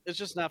 I'm. It's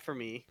just not for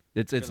me.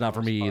 It's the not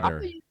for most me part. I either.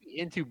 thought you'd be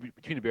into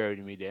Between the Buried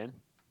and Me, Dan.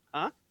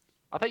 Huh?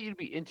 I thought you'd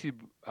be into.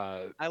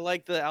 I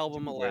like the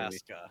album Between the Buried and Me.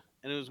 Alaska,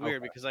 and it was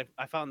weird Okay. because I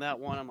found that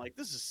one. I'm like,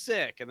 this is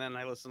sick, and then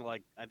I listened to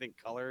like I think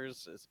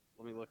Colors.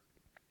 Let me look,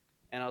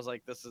 and I was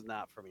like, this is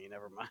not for me.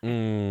 Never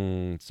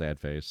mind. Sad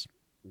face.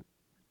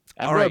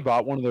 I All remember I right.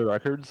 bought one of their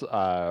records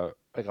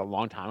like a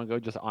long time ago,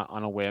 just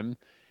on a whim,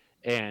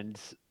 and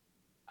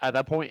at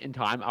that point in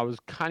time, I was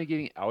kind of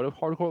getting out of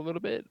hardcore a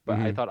little bit, but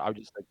I Mhm. thought I would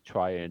just like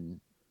try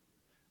and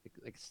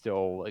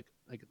still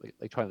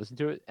try and listen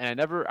to it, and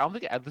I don't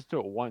think I listened to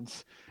it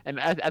once, and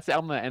that's the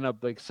album that I ended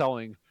up like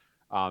selling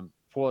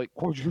for like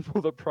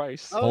quadruple the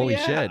price. Oh, Holy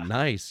yeah. shit!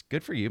 Nice.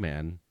 Good for you,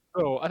 man.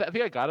 So I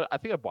think I got it. I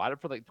think I bought it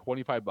for like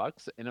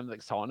 $25, and I'm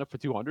like selling it for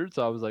 200.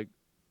 So I was like,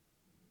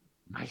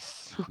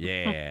 nice.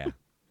 Yeah.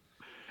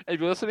 If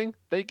you're listening,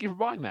 thank you for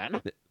buying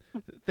that.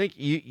 Thank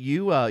you.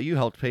 You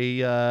helped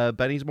pay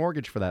Benny's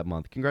mortgage for that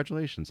month.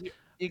 Congratulations.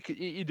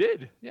 You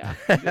did, yeah.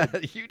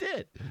 You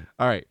did.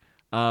 All right.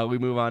 We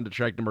move on to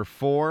track number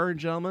 4,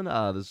 gentlemen.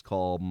 This is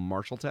called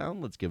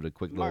Marshalltown. Let's give it a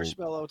quick little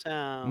Marshmallow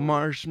Town.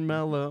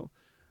 marshmallow.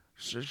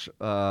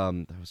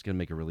 I was gonna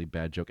make a really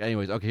bad joke.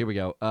 Anyways, okay, here we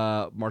go.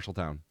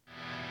 Marshalltown.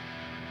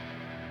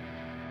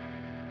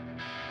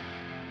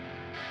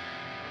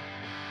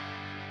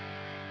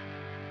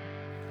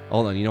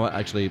 Hold on. You know what?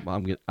 Actually,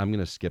 I'm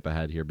gonna skip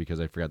ahead here because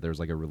I forgot there's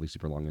like a really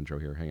super long intro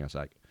here. Hang on a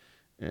sec.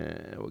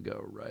 And we'll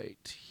go right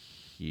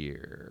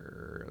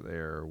here.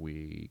 There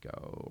we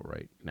go.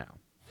 Right now.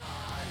 It's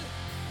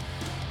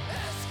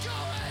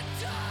going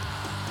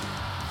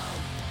down,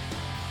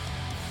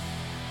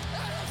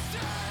 and I'm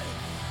staying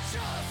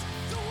just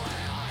the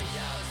way I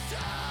used to.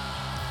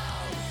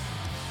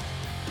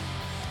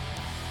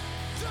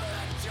 To the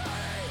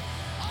day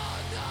on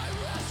the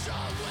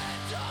restaurant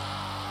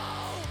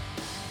window,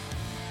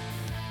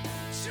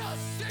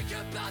 just think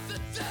about the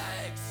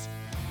things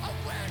I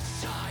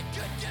wish I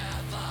could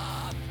give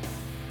up.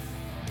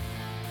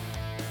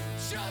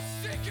 Just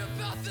think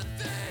about the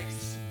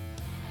things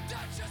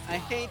that just I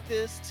hate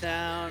this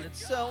town.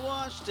 It's so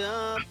washed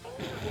up,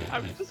 I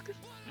was just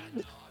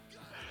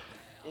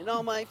and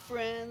all my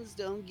friends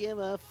don't give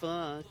a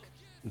fuck.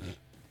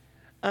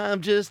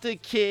 I'm just a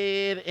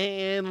kid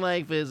and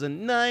life is a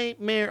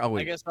nightmare. Oh I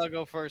wait, guess I'll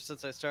go first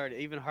since I started.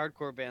 Even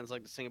hardcore bands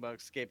like to sing about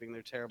escaping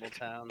their terrible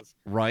towns.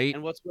 right?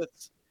 And what's with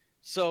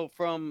so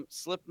from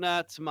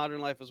Slipknot to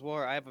Modern Life is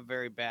War, I have a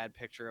very bad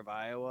picture of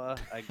Iowa.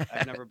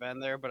 I've never been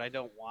there, but I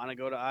don't want to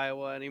go to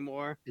Iowa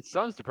anymore. it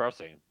sounds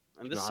depressing.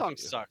 And be this honest song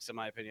with you. sucks in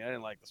my opinion. I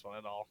didn't like this one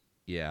at all.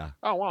 Yeah.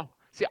 Oh wow.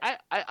 See, I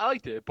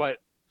liked it, but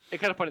it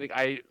kind of funny.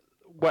 Like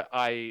what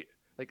I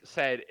like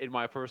said in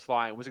my first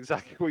line was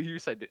exactly what you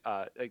said,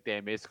 like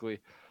Dan, basically.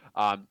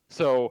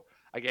 So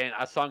again,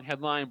 a song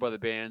headlined by the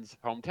band's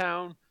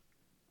hometown,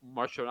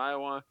 Marshall,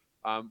 Iowa.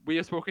 We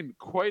have spoken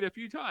quite a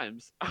few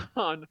times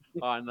on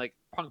like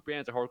punk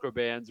bands or hardcore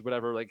bands,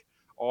 whatever. Like,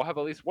 all have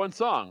at least one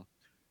song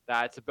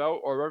that's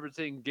about or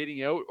referencing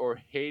getting out or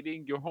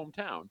hating your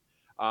hometown.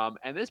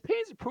 And this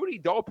paints a pretty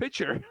dull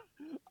picture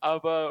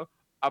of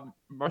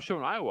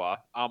Marshall, Iowa.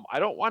 I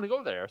don't want to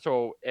go there.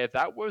 So if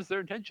that was their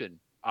intention,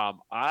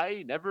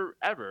 I never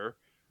ever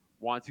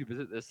want to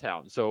visit this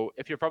town. So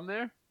if you're from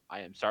there, I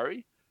am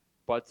sorry,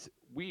 but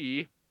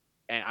we,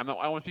 and I don't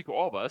want to speak for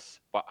all of us,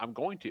 but I'm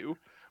going to.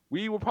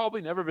 We will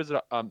probably never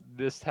visit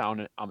this town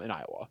in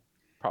Iowa.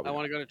 Probably I not.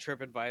 want to go to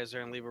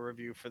TripAdvisor and leave a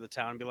review for the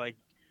town and be like,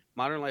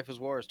 Modern Life is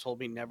War has told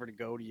me never to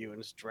go to you, and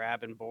it's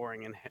drab and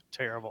boring and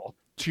terrible.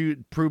 To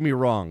prove me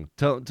wrong.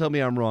 Tell me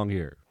I'm wrong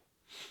here.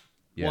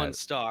 1 Yes.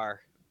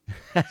 star.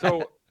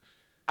 So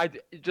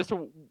just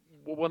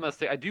one last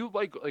thing. I do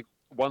like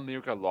one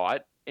lyric a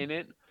lot in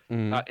it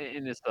Mhm.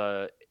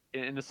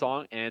 in the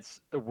song, and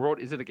it's "The world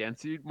isn't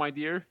against you, my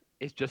dear.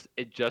 It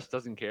just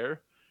doesn't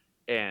care,"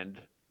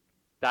 and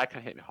that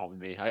kind of hit home with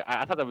me.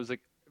 I thought that was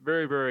like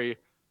very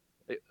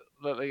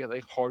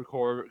like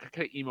hardcore,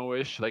 kind of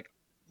emo-ish. Like,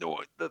 no,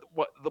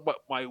 what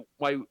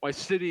my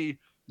city,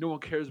 no one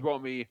cares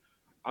about me.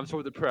 I'm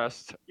so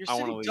depressed. Your I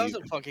want city to leave.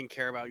 doesn't fucking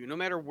care about you, no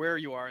matter where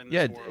you are in this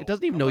Yeah, world. it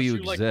doesn't even know unless you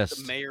you're, like, the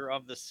exist. mayor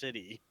of the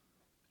city.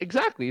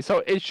 Exactly.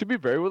 So it should be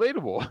very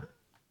relatable.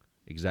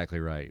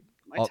 Exactly right.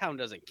 My Oh. town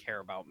doesn't care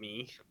about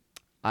me.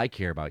 I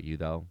care about you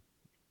though.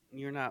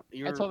 You're not.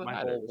 You're That's all that my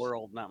whole matters.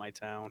 world, not my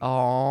town.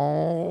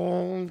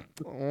 Oh,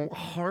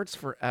 hearts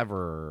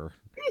forever.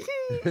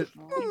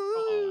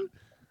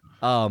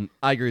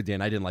 I agree with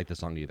Dan. I didn't like the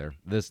song either.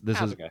 This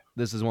That's is okay.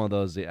 this is one of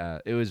those.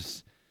 It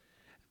was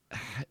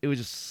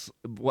just.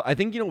 Well, I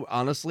think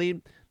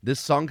honestly, this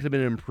song could have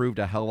been improved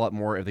a hell of a lot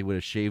more if they would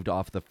have shaved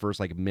off the first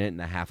like minute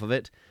and a half of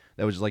it.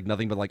 That was just like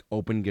nothing but like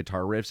open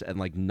guitar riffs and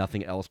like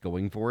nothing else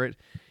going for it.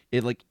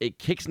 It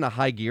kicks into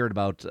high gear at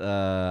about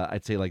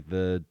I'd say like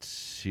the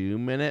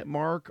 2-minute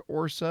mark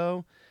or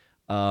so.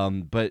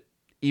 But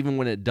even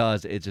when it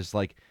does, it's just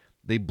like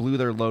they blew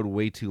their load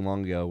way too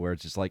long ago. Where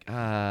it's just like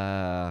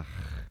fine,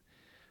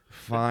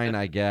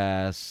 I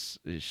guess.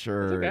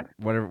 Sure, okay.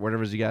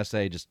 whatever you guys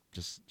say, just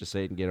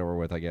say it and get over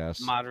with, I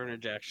guess. Modern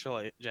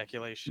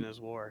ejaculation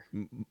is war.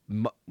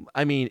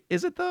 I mean,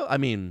 is it though? I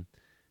mean,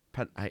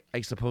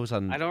 I suppose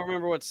on I don't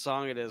remember what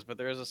song it is, but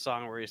there is a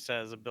song where he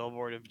says a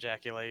billboard of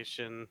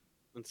ejaculation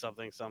and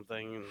something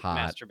and Hot.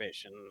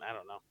 masturbation. I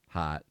don't know.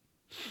 hot.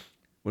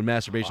 When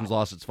masturbation's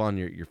lost its fun,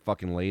 you're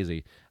fucking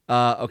lazy.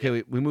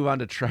 Okay, we move on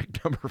to track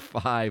number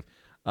 5.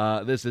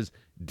 This is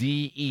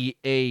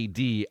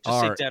DEADR. Just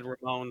say Dead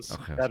Ramones.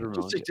 Okay, That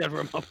Just say reminds Dead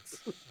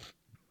Ramones.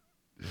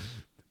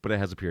 but it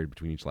has a period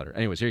between each letter.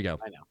 Anyways, here you go.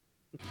 I know.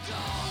 Go,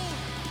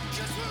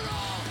 'cause we're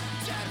all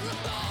dead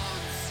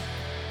Ramones.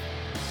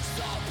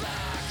 So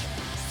black,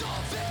 so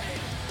vain.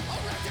 A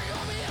wrecking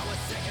army and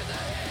we're sick of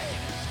the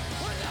heat.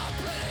 We're not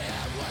pretty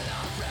and we're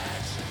not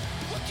rich.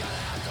 We're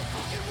gonna have to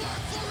fucking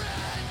work for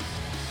it.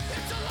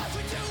 It's a life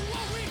we do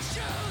what we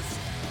choose.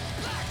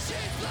 Black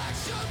jeans, black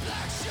shirt,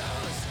 black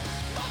shoes.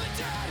 Mom and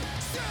dad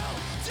still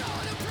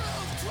don't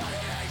approve.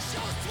 28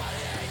 shows,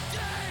 28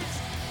 days.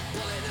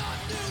 Pulling up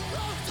new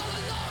roads all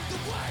along the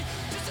way.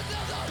 Just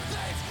another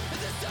face in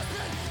this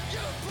desperate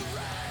youth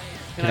parade.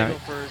 Can I go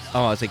first?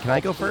 Oh, I was like, can I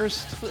go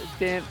first?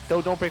 Dan,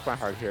 don't break my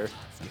heart here.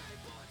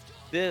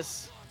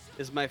 This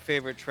is my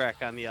favorite track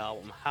on the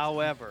album.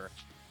 However,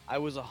 I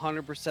was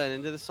 100%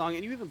 into the song,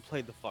 and you even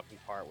played the fucking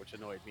part, which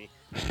annoyed me.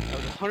 I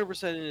was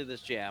 100% into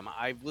this jam.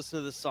 I've listened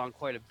to this song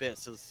quite a bit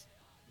since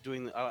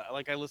doing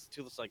like I listened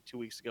to this like 2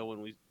 weeks ago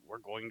when we were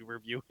going to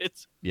review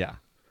it. Yeah.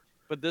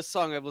 But this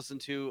song I've listened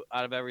to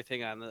out of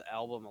everything on the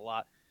album a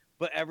lot.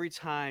 But every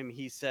time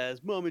he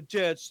says, Mom and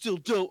Dad still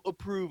don't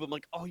approve, I'm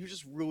like, oh, you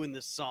just ruined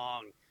this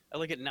song. I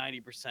like it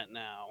 90%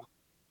 now.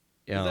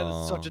 'Cause that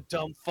is such a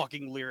dumb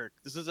fucking lyric.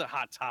 This is a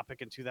hot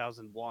topic in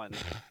 2001.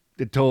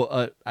 It told,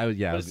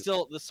 yeah. But it's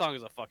still, this song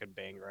is a fucking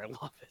banger. I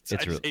love it. It's I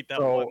just really- hate that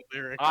So, one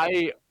lyric.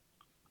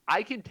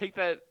 I can take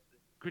that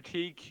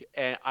critique,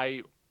 and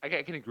I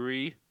can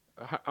agree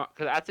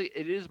because actually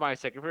it is my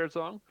second favorite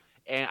song,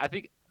 and I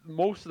think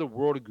most of the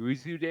world agrees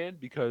with you, Dan,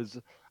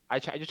 because I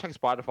just checked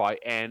Spotify,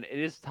 and it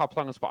is top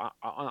song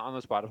on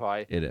the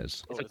Spotify. It is.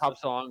 It's Oh, a is top it?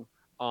 song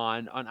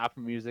on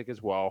Apple Music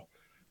as well,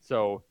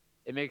 so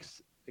it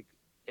makes.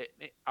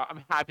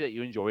 I'm happy that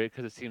you enjoy it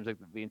because it seems like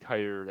the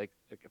entire like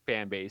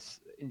fan base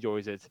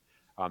enjoys it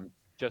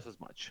just as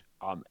much.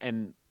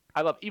 And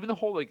I love even the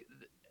whole like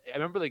I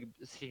remember like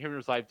hearing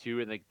it live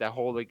too, and like that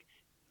whole like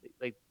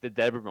the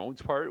Dead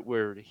Ramones part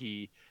where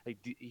he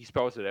he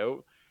spells it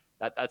out.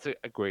 That's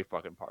a great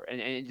fucking part,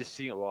 and just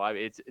seeing it live,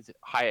 it's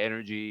high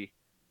energy,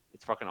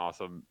 it's fucking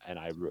awesome, and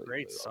I really Great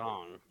really love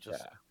song. it.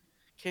 Just Yeah.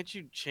 can't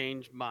you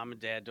change Mom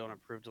and Dad don't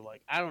approve to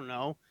like, I don't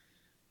know.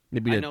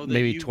 Maybe I know that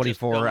maybe you just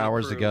 24 don't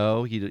hours approve.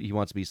 ago, he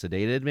wants to be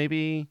sedated.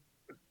 Maybe.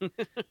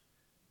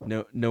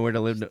 Nowhere to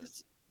live. No,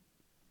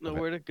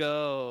 Nowhere to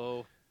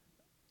go.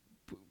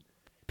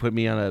 put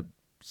me on a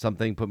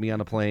something. Put me on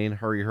a plane.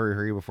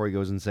 Hurry before he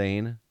goes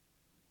insane.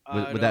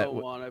 I With that-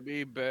 don't want to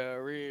be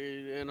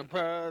buried in the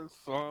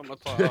past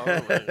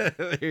summertime.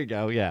 There you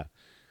go. Yeah.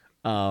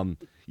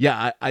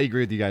 Yeah, I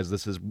agree with you guys.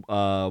 This is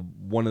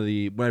one of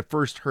the when I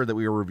first heard that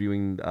we were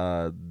reviewing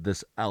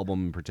this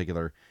album in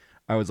particular,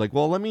 I was like,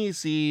 well, let me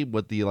see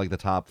what the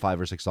top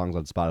 5 or 6 songs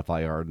on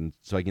Spotify are, and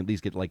so I can at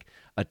least get like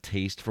a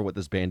taste for what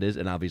this band is.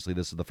 And obviously,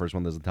 this is the first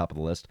one that's at the top of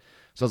the list.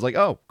 So I was like,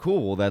 oh,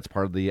 cool. Well, that's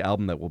part of the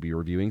album that we'll be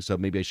reviewing. So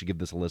maybe I should give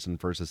this a listen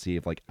first to see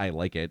if like I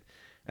like it.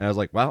 And I was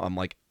like, wow,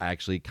 I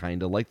actually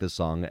kind of like this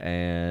song,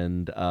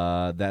 and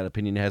that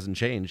opinion hasn't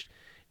changed.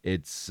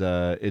 It's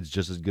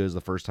just as good as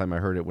the first time I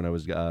heard it when I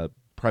was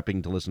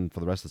prepping to listen for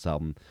the rest of this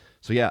album.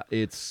 So yeah,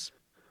 it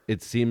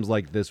seems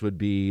like this would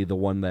be the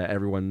one that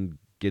everyone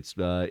gets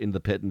in the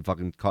pit and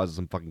fucking causes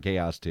some fucking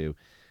chaos to.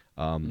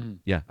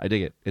 Yeah, I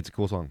dig it. It's a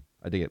cool song.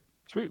 I dig it.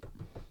 Sweet.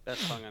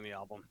 Best song on the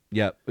album.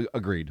 Yeah,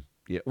 agreed.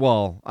 Yeah,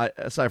 well,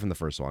 aside from the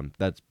first one,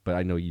 but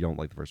I know you don't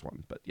like the first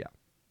one, but yeah.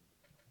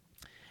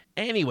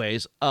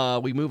 Anyways,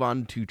 we move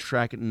on to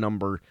track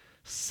number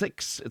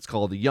 6. It's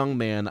called Young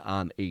Man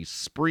on a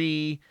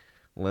Spree.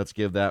 Let's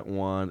give that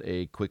one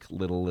a quick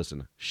little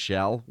listen.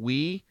 Shall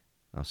we?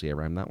 Oh, see, I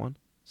rhymed that one.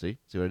 See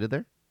what I did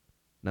there?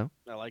 No?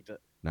 I liked it.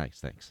 Nice,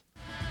 thanks.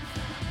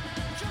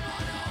 Come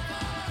on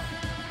over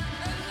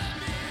and let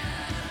me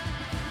in.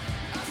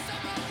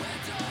 Outside my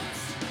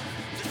windows,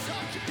 the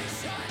sun can be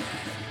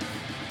shining,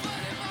 but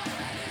in my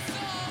head it's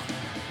all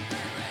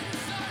rain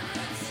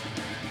sirens.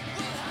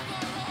 We'll have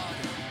our own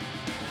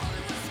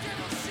Hollywood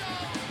scandal show.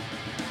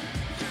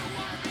 You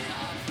wire me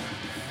up,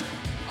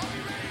 I'll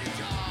be ready to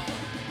go.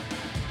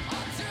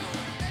 I'll do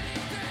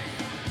anything,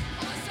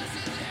 I'll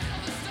assassinate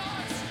all the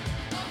stars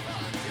of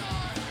all of your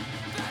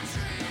bad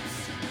dreams.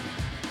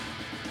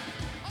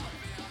 I'll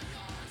be all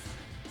yours,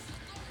 so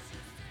long as you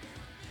stay with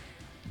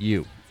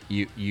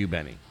me. You,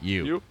 Benny.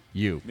 You.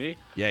 Me?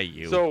 Yeah,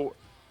 you. So,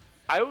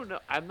 I don't know.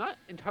 I'm not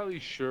entirely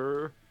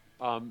sure,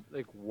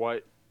 like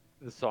what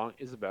the song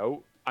is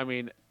about. I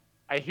mean,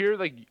 I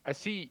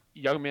see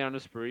Young Man on a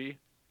Spree,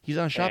 he's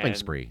on a shopping and-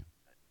 spree.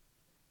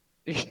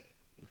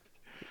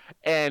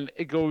 and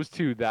it goes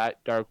to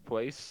that dark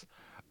place.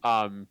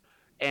 And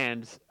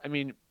I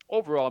mean,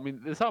 overall, I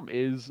mean, this album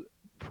is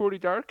pretty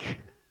dark.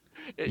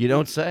 You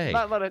don't say.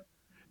 Not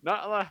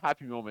a lot of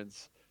happy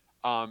moments.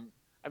 I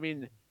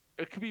mean,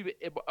 it could be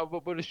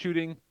about a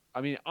shooting.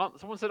 I mean,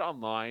 someone said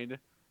online.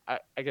 I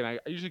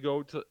usually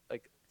go to I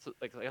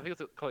think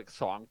it's called like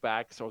song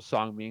facts or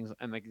song meanings,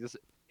 and like this.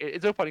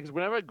 It's so funny because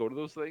whenever I go to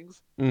those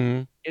things,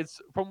 Mhm.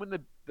 it's from when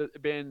the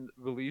band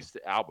released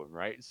the album,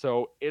 right?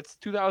 So it's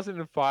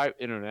 2005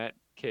 internet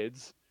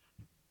kids,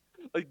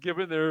 like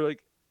given their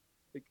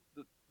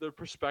their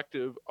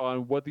perspective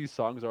on what these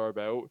songs are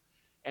about,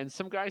 and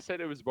some guy said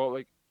it was about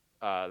like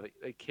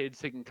kids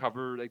taking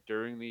cover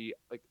during the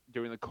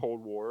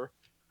Cold War,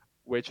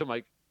 which I'm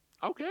like,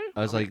 okay.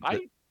 I was I'm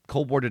like,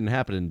 Cold War didn't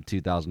happen in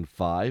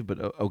 2005, but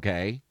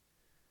okay.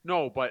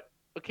 no, but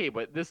okay,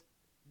 but this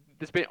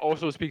band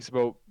also speaks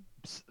about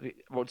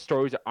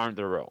stories that aren't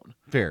their own.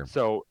 Fair.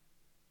 So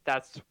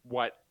that's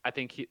what I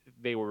think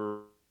they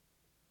were.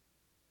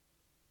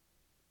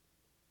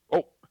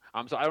 Oh,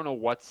 so I don't know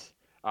what's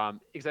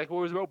exactly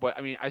what it was about, but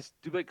I mean, I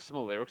do like some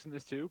of the lyrics in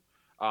this too.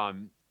 I'll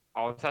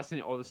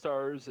assassinate all the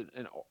stars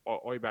and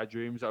all your bad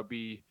dreams. I'll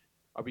be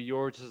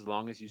yours as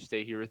long as you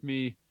stay here with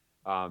me.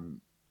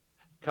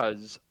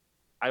 Because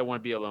I don't want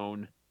to be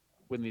alone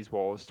when these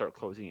walls start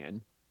closing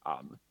in.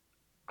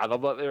 I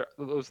love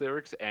those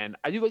lyrics, and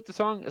I do like the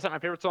song. It's not my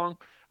favorite song,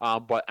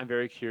 but I'm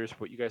very curious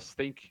what you guys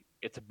think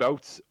it's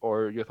about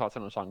or your thoughts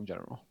on the song in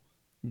general.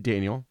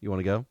 Daniel, you want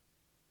to go?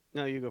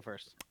 No, you go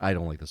first. I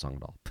don't like the song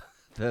at all.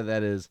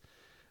 that is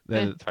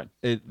It's fine.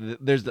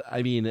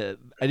 I mean, I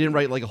didn't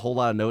write like a whole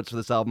lot of notes for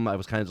this album. I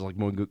was kind of just like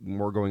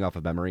more going off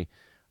of memory.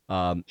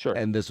 Sure.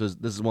 And this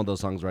is one of those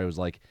songs where I was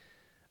like,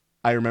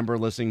 I remember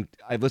listening.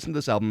 I've listened to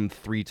this album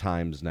 3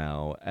 times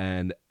now,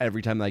 and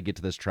every time that I get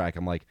to this track,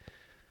 I'm like,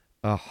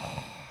 oh,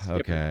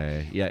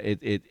 okay, yeah.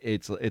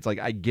 It's like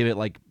I give it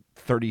like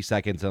 30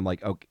 seconds, and I'm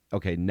like,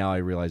 okay, now I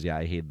realize, yeah,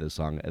 I hate this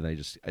song, and I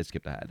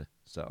skipped ahead.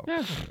 So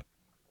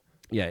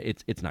yeah,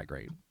 it's not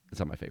great. It's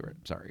not my favorite.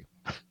 Sorry.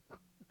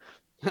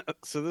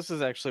 So this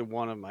is actually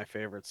one of my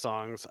favorite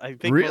songs. I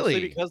think Really?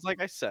 mostly because,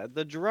 like I said,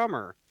 the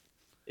drummer.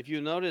 If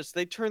you notice,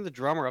 they turned the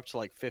drummer up to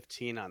like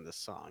 15 on this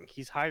song.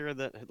 He's higher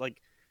than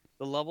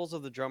the levels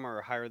of the drummer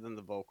are higher than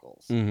the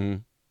vocals. Mm-hmm.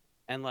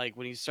 And like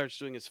when he starts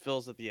doing his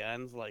fills at the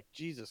end, like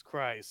Jesus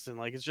Christ, and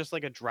like it's just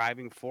like a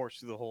driving force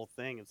through the whole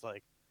thing. It's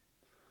like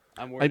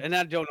I'm worried, and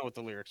I don't know what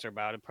the lyrics are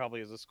about. It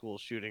probably is a school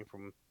shooting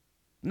from.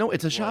 No,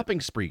 it's a What? shopping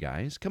spree,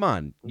 guys. Come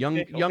on, young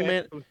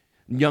Okay.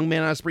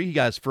 man on a spree. He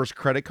got his first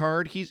credit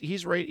card.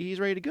 He's ready. He's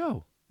ready to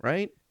go.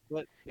 Right.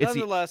 But It's the-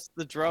 nonetheless,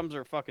 the drums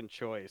are fucking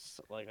choice.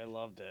 Like I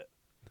loved it.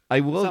 I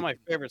It's will. not my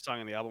favorite song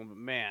on the album, but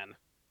man,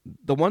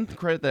 The one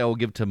credit that I will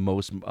give to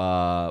most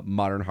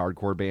modern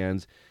hardcore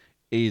bands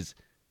is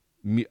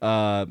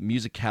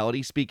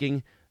musicality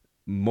speaking.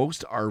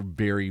 Most are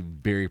very,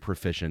 very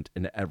proficient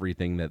in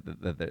everything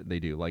that they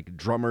do. Like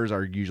drummers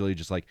are usually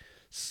just like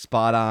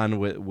spot on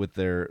with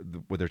their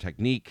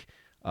technique.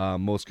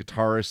 Most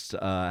guitarists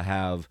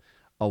have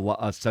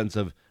a sense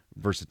of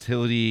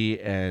versatility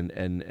and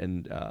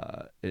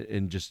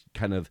just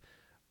kind of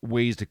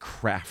ways to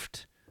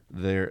craft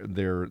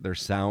their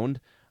sound.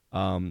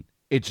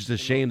 It's just a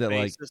shame that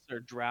like bassists are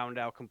drowned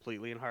out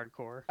completely in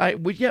hardcore.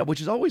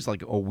 which is always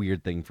like a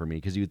weird thing for me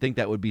because you would think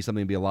that would be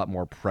something to be a lot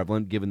more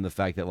prevalent given the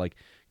fact that like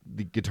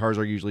the guitars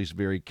are usually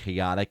very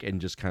chaotic and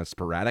just kind of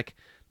sporadic.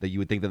 That you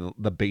would think that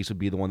the bass would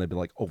be the one that'd be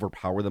like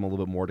overpower them a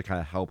little bit more to kind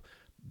of help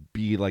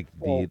be like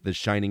the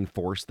shining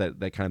force that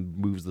kind of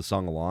moves the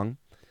song along.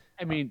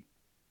 I mean,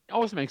 it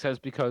also makes sense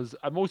because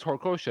at most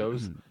hardcore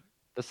shows,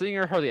 the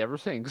singer hardly ever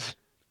sings.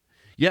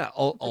 Yeah,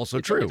 also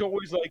It's true.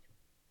 always like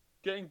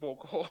getting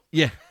vocal.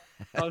 Yeah.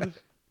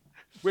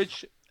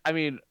 Which, I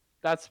mean,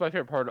 that's my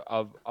favorite part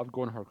of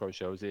going to hardcore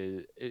shows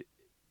is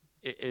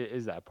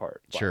that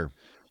part. But Sure.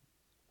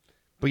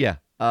 But yeah,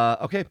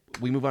 okay,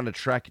 we move on to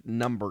track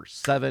number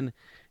 7.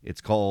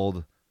 It's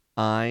called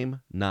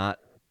I'm Not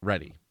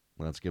Ready.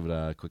 Let's give it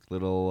a quick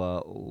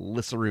little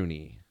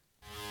listeroony.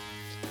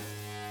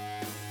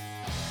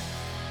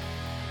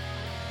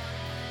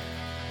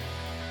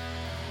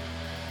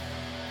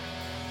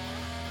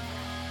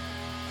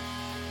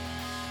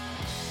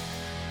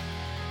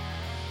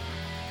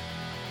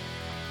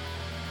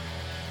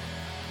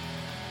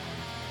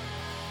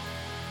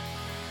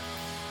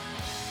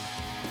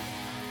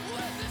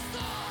 With this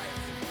life,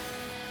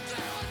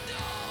 there are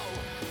no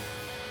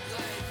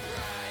clean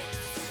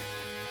breaks.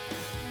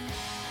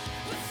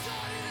 But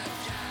starting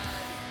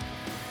again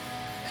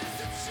is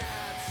a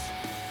chance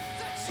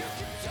that you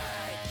can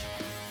take.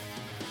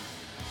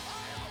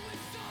 I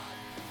always thought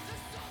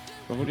there's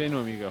something Como que no,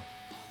 amigo?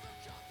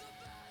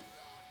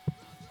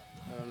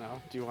 I don't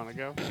know. Do you want to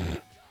go? Do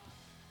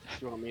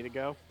you want me to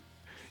go?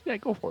 Yeah,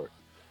 go for it.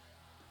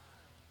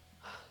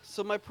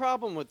 So my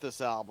problem with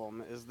this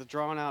album is the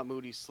drawn-out,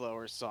 moody,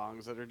 slower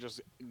songs that are just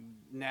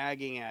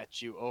nagging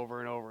at you over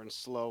and over and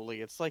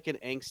slowly. It's like an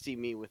angsty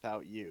Me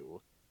Without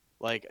You.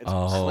 Like it's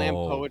slam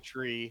Oh.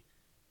 poetry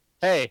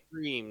Hey,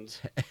 screamed.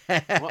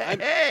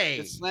 Hey!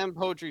 It's slam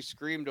poetry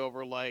screamed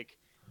over like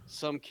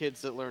some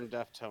kids that learn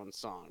Deftones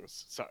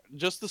songs. So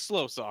just the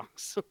slow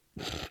songs.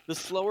 The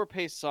slower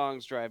paced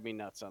songs drive me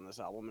nuts on this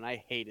album, and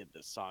I hated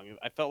this song.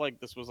 I felt like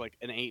this was like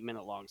an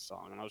 8-minute long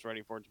song, and I was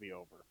ready for it to be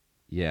over.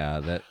 Yeah,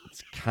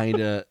 that's kind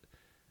of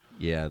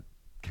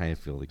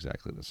feel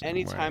exactly the same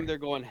Anytime way. they're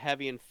going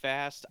heavy and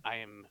fast, I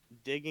am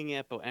digging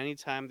it. But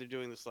anytime they're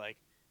doing this like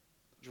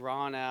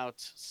drawn out,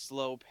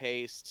 slow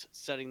paced,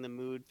 setting the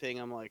mood thing,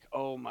 I'm like,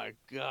 oh my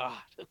god.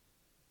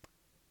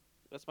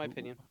 That's my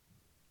opinion.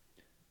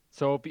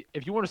 so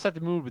if you want to set the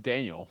mood with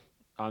Daniel,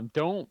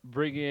 don't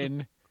bring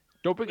in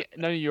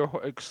none of your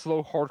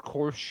slow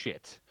hardcore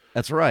shit.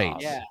 That's right.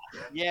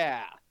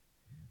 Yeah.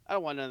 I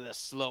don't want none of this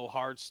slow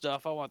hard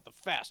stuff. I want the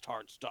fast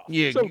hard stuff.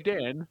 Yeah, So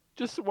Dan,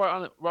 just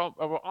while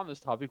we're on this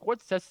topic,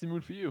 what sets the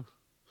mood for you?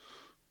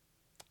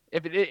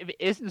 If it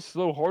isn't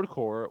slow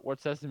hardcore, what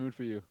sets the mood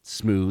for you?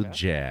 smooth Yeah.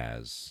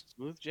 jazz.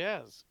 Smooth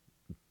jazz.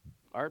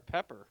 Art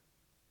Pepper.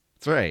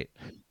 That's right.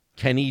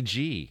 Kenny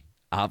G,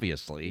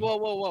 obviously.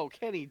 Whoa.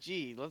 Kenny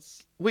G.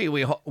 Let's Wait, you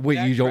don't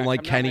backtrack. like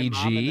I'm not Kenny my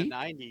mom in G? the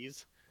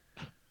 90s.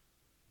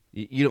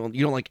 You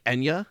don't like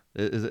Enya?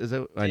 Is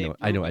that Dave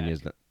I know Brubeck.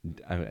 Enya's not.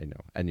 I know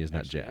Enya's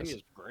not Actually, jazz.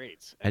 Enya's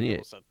great. Enya-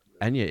 will set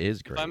the mood. Enya is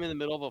If great. I'm in the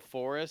middle of a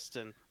forest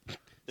and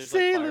there's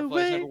Sail like fireflies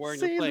away, everywhere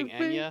and you're sail playing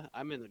away. Enya,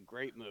 I'm in a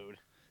great mood.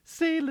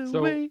 Sail So-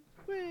 away.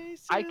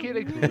 I can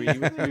agree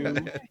with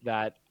you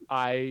that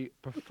I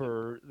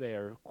prefer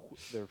their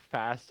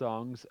fast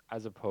songs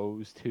as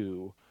opposed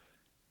to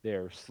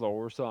their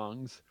slower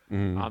songs.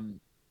 Mhm.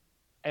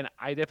 And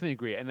I definitely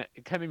agree. And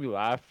it kind of made me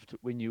laugh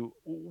when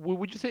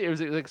would you say it was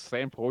like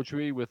slam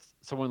poetry with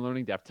someone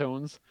learning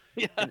Deftones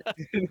Yeah. in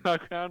the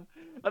background?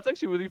 That's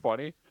actually really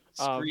funny.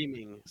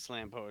 Screaming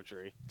slam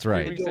poetry. That's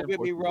right. And don't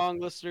get me wrong,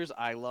 listeners.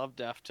 I love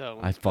Deftones.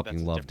 I but fucking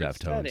that's a love different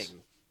Deftones.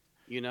 setting.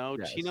 You know,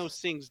 Chino Yes.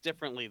 sings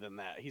differently than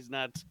that. He's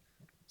not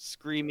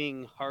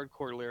screaming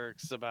hardcore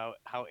lyrics about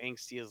how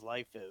angsty his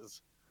life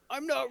is.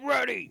 I'm not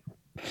ready.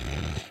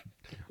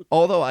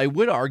 Although I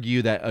would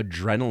argue that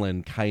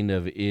Adrenaline kind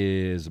of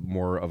is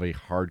more of a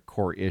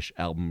hardcore-ish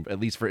album, at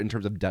least in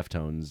terms of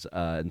Deftones,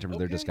 in terms of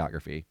their Okay.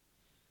 discography.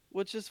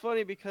 Which is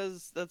funny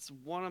because that's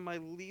one of my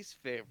least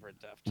favorite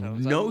Deftones.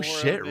 I'm No more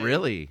shit, of a,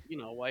 really. You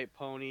know, White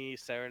Pony,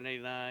 Saturday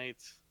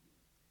Night,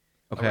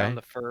 Okay. Around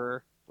the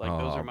Fur. Like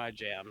those Oh. are my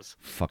jams.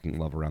 Fucking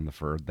love Around the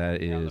Fur.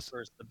 That Around the is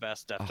Fur's the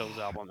best Deftones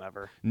album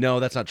ever. no,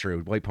 that's not true.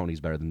 White Pony's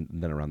better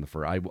than Around the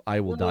Fur. I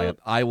will die.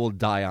 I will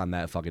die on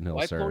that fucking hill,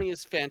 White sir. Pony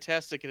is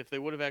fantastic, and if they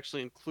would have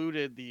actually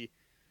included the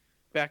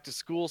back to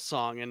school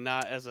song and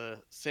not as a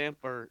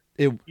sampler,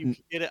 you can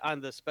get it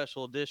on the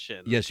special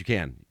edition. Yes, you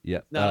can.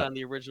 Yeah. Not on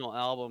the original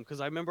album, because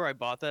I remember I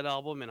bought that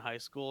album in high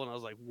school, and I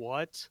was like,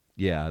 "What?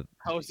 Yeah.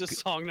 How is this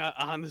song not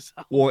on this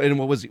album?" Well, and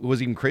what was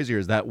even crazier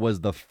is that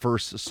was the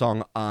first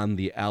song on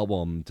the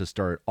album to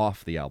start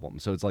off the album.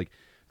 So it's like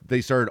they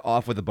started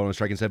off with a bonus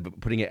track instead of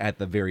putting it at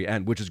the very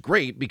end, which is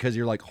great because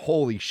you're like,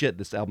 holy shit,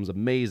 this album's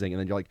amazing. And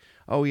then you're like,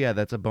 oh yeah,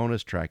 that's a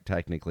bonus track,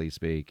 technically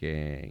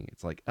speaking.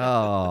 It's like,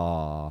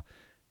 oh,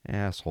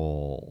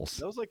 Assholes.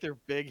 That was like their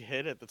big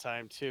hit at the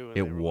time too. and It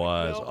they were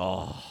was. Like, no.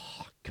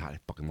 Oh God, I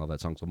fucking love that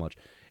song so much.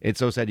 It's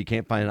so sad you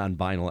can't find it on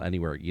vinyl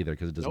anywhere either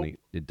because it doesn't. Nope.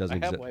 It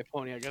doesn't I have exist. White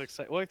Pony. I got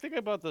excited. Well, I think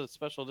I bought the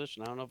special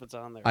edition. I don't know if it's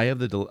on there. I have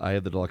the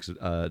deluxe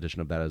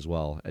edition of that as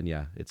well, and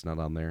yeah, it's not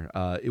on there.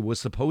 It was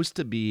supposed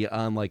to be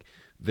on like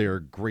their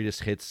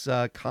greatest hits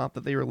comp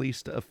that they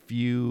released a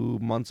few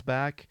months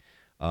back,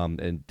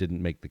 and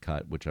didn't make the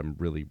cut, which I'm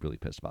really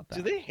pissed about that.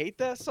 Do they hate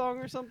that song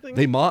or something?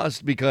 They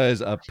must,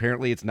 because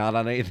apparently it's not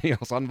on anything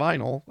else on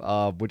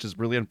vinyl, which is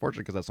really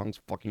unfortunate because that song's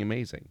fucking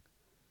amazing.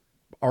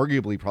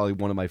 Arguably, probably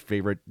one of my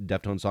favorite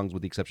Deftones songs,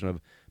 with the exception of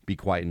 "Be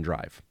Quiet and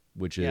Drive,"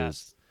 which is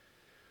Yes.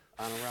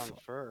 On Around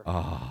the Fur.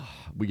 well,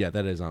 yeah,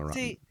 that is on around.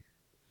 See,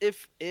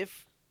 if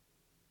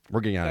We're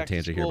getting on a Back to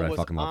tangent here, School but I was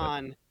fucking love it.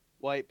 on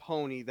White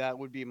Pony, that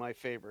would be my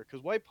favorite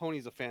because White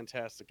Pony's a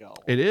fantastic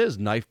album. It is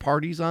Knife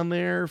Parties on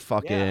there,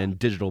 fucking Yeah.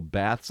 Digital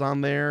Baths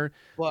on there.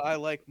 But I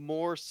like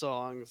more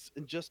songs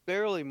and just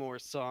barely more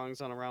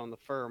songs on Around the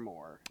Fur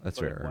more. That's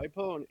But fair. White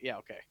Pony, yeah,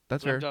 okay.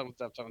 That's I'm fair. done with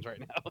Deftones right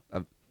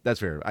now. That's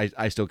fair.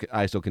 I still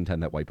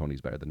contend that White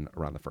Pony's better than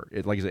Around the Fur.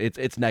 It, like I said,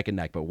 it's neck and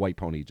neck, but White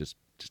Pony just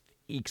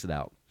ekes it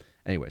out.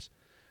 Anyways,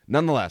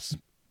 nonetheless,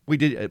 we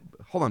did.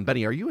 Hold on,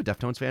 Benny, are you a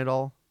Deftones fan at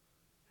all?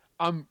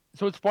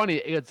 So it's funny.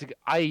 It's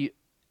like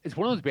it's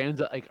one of those bands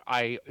that like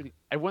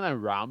everyone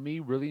around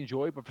me really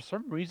enjoy, but for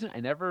some reason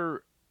I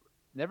never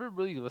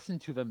really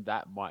listened to them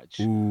that much.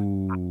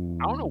 Ooh.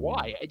 I don't know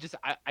why.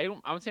 I don't.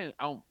 I'm saying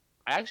I don't.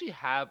 I actually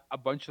have a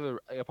bunch of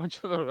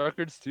the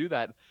records too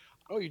that.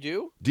 Oh, you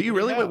do? Do you What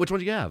do really? have? Which one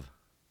do you have?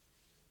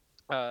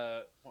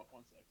 One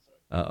sec.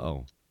 Sorry.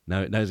 Oh.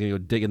 Now he's gonna go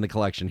dig in the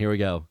collection. Here we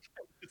go,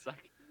 It's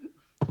like,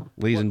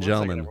 ladies and One second,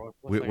 gentlemen. everyone.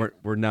 One We're second.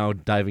 we're now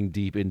diving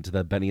deep into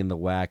the Benny and the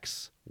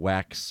Wax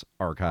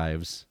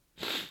archives.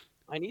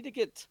 I need to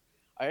get.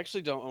 I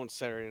actually don't own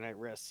Saturday Night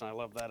Wrists, and I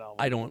love that album.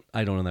 I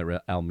don't own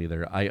that album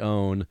either. I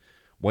own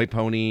White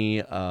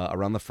Pony,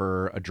 Around the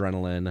Fur,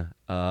 Adrenaline,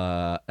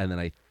 and then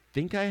I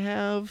think I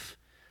have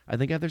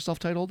their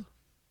self-titled.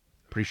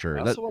 Pretty sure.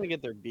 I That- also want to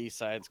get their B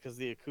sides because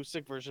the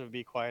acoustic version of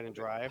 "Be Quiet and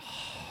Drive."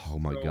 oh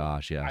my So,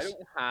 gosh, I yes.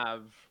 don't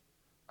have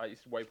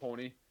White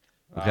Pony.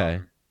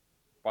 Okay.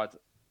 But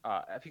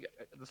I think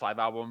this live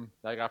album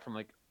that I got from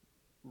like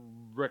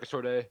Record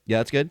Store Day, Yeah,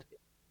 that's good.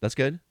 That's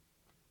good.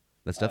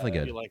 That's definitely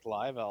If good. you like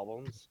live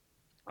albums,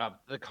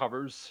 the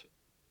covers,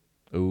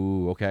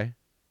 Ooh, okay.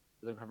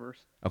 the covers.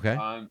 Okay.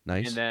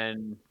 Nice. And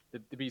then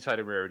the B-side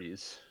of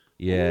rarities.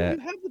 Yeah. you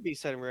have the B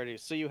side already.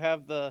 So you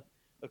have the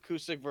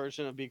acoustic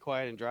version of "Be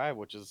Quiet and Drive,"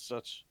 which is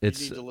such.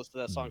 It's- You need to listen to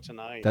that song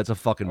tonight. That's a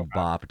fucking Okay.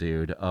 bop,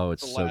 dude. Oh,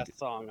 it's the so last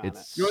song on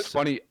it's it. You know what's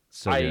funny?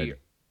 so I good.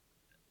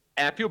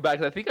 and I feel bad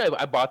 'cause I think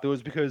I bought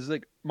those because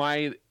like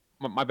my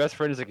best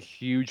friend is like a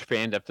huge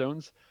fan of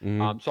Deftones.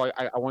 Mhm. So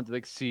I wanted to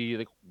like see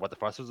like what the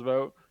fuss was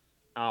about.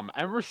 I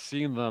remember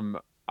seeing them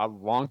a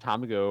long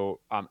time ago.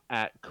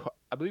 At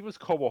I believe it was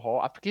Cobo Hall.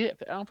 I forget.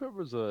 I don't know if it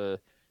was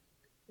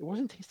It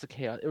wasn't Taste of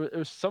Chaos. It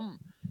was some.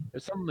 It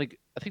was some like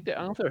I think I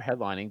don't know if they were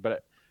headlining,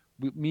 but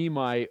me and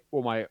my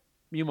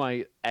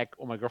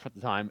girlfriend at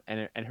the time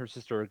and her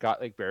sister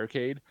got like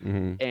Barricade.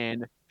 Mhm.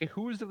 And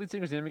who was the lead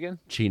singer's name again?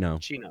 Chino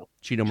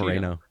Chino.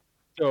 Moreno.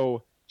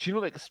 So Chino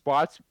like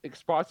spots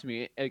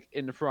me like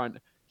in the front.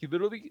 He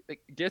literally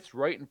like gets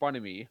right in front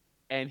of me,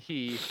 and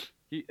he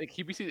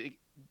basically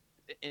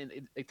and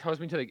it tells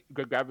me to like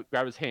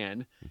grab his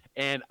hand,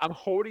 and I'm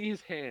holding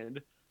his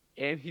hand,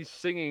 and he's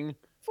singing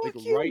Fuck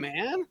like, you, right-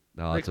 man.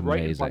 Oh, that's like,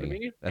 right in front of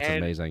amazing. me, That's and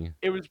amazing.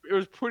 It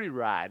was pretty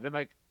rad. I'm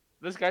like,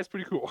 this guy's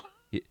pretty cool.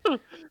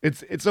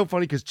 It's so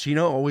funny because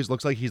Chino always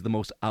looks like he's the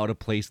most out of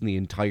place in the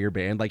entire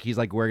band. Like he's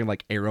like wearing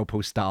like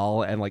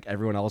Aeropostale, and like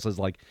everyone else is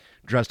like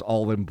dressed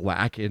all in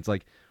black. It's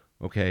like,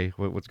 okay,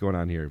 what's going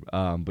on here?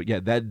 But yeah,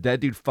 that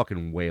dude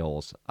fucking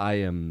wails.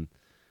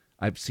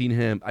 I've seen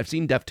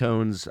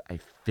Deftones, I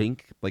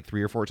think like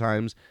 3 or 4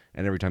 times,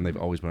 and every time they've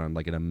always put on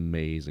like an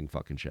amazing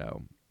fucking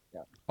show.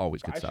 Yeah.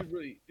 Always good I stuff. should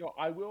really,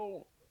 I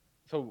will.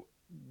 So,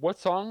 what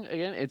song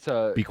again? It's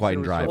a Be Quiet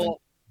and Drive. Well,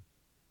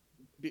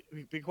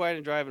 be Quiet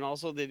and Drive, and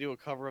also they do a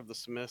cover of the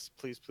Smiths.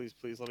 Please, please,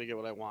 please, let me get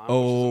what I want.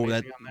 Oh, which is that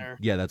amazing on there.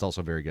 yeah, that's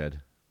also very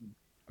good.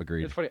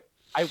 Agreed. It's funny.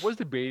 I was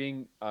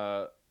debating,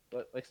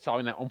 like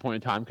selling that at one point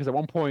in time because at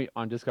one point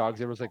on Discogs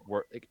it was like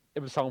it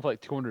was selling for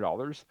like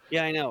 $200.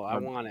 Yeah, I know. I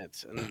Um, want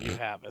it, and you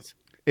have it.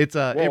 It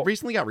Well-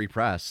 recently got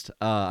repressed.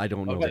 I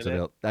don't know if Okay, it's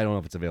then. I don't know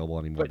if it's available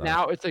anymore. But though.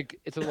 now it's like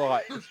it's a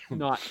lot. It's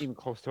not even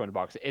close to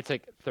 $200. It's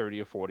like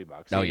 30 or 40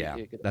 bucks. Oh, You- yeah.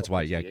 you get the That's whole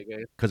why, yeah, CD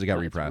again. because it got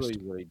It's repressed. really,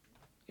 really,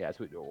 yeah, it's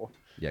really doable.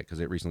 Yeah, because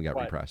it recently got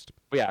But- repressed.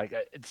 But yeah, like,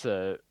 it's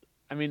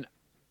I mean,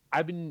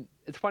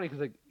 it's funny because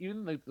like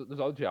even like those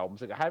other 2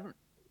 albums, like I haven't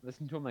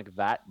listened to them like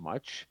that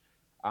much.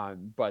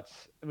 But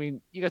I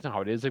mean, you guys know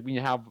how it is. Like when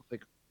you have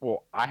like,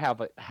 well, I have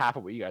like half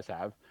of what you guys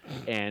have,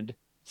 and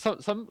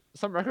some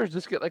records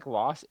just get like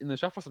lost in the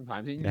shuffle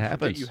sometimes. And you It forget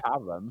happens. You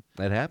have them,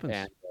 That happens.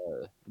 and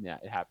yeah,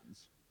 it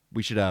happens.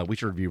 We should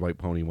review White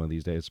Pony one of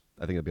these days.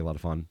 I think it'd be a lot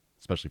of fun,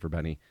 especially for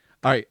Benny.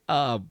 All right,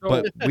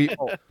 but we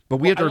Oh, but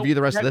we have to I don't- review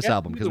the rest of yeah, this yeah,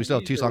 album do because the we still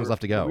have 2 songs Weezer-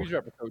 left to the go. Weezer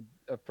episode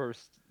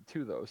first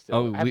too, though. Still,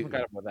 Oh, I haven't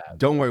forgot about that.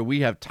 Don't worry,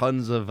 we have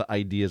tons of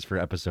ideas for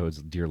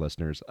episodes, dear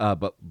listeners.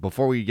 But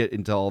before we get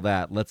into all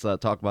that, let's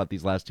talk about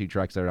these last 2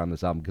 tracks that are on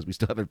this album because we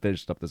still haven't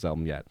finished up this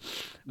album yet.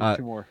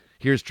 Two more.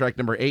 Here's track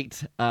number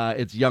 8.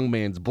 It's Young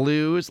Man's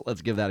Blues.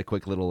 Let's give that a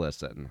quick little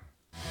listen.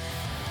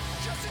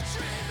 Just a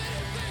dream and a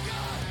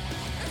bigger.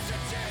 It's a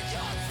take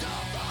on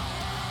stuff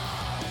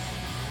off.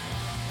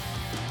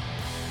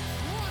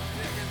 One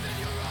bigger than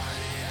you're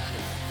already in.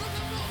 From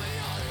the moment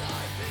your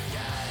life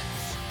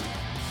begins.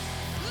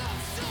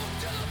 Love soaked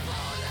to the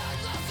bone and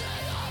lost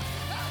it up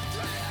at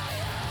 3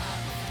 a.m.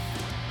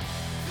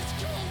 This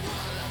cold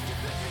world has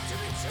convicted to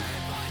betray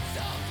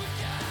myself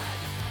again.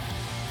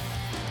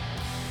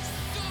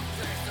 The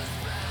faceless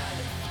man,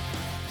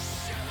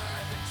 shiver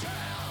in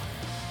betrayal.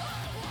 I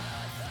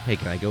wanna Hey,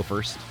 can I go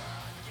first?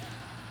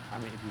 I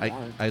mean, if you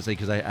want. I say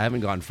because I haven't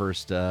gone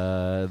first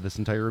this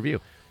entire review.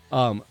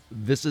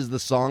 This is the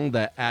song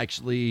that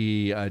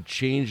actually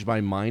changed my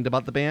mind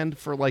about the band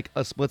for like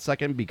a split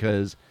second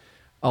because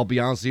I'll be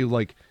honest with you,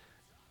 like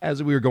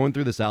as we were going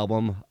through this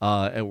album,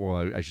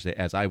 well, I should say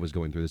as I was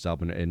going through this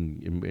album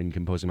and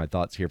composing my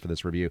thoughts here for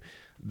this review,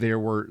 there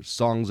were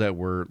songs that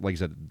were, like I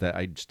said, that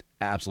I just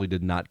absolutely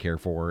did not care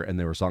for, and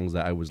there were songs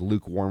that I was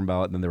lukewarm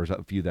about, and then there was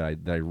a few that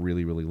I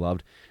really, really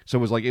loved.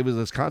 So it was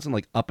this constant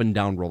like up and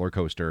down roller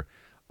coaster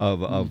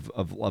of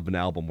an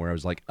album where I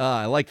was like,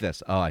 I like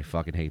this. Oh, I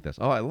fucking hate this.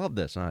 Oh, I love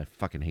this. Oh, I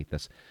fucking hate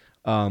this.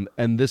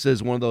 And this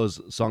is one of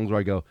those songs where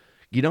I go,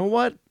 you know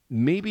what?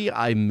 Maybe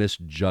I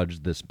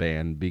misjudged this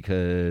band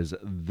because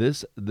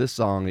this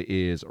song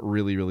is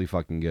really, really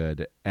fucking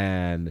good.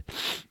 And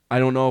I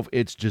don't know if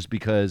it's just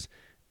because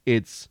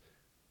it's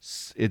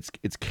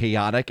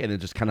chaotic and it's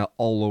just kind of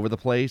all over the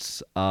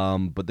place.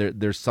 But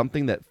there's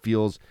something that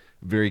feels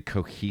very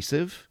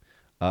cohesive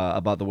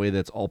about the way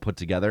that's all put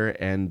together.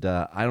 And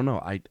I don't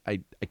know. I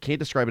can't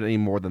describe it any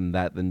more than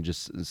that, than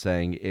just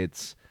saying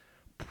it's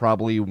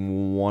probably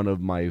one of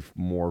my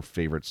more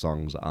favorite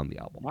songs on the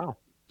album. Wow.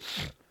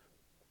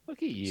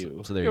 Look at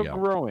you. So there You're you go.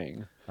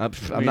 growing. I'm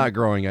not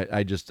growing.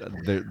 I just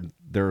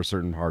there are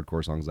certain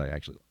hardcore songs I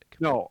actually like.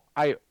 No,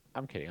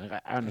 I'm kidding.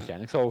 Like, I understand.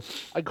 Like, so,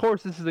 of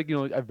course, this is like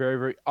a very,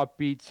 very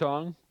upbeat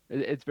song.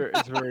 It's very.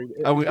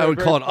 I would very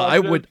call it.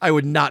 positive. I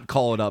would not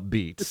call it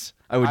upbeats.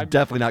 I would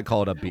definitely not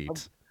call it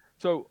upbeats.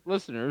 So,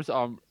 listeners,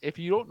 if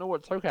you don't know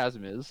what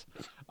sarcasm is,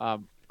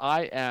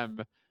 I am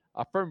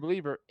a firm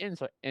believer in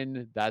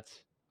that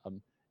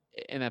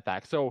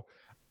fact. So,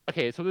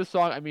 okay, so this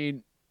song, I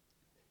mean,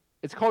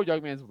 it's called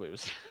Young Man's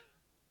Blues.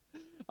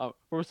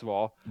 First of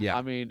all, Yeah.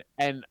 I mean,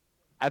 and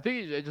I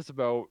think it's just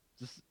about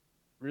just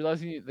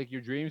realizing like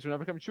your dreams will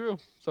never come true.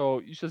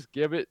 So you just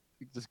give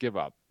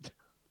up.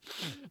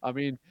 I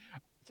mean,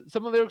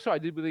 some of the lyrics I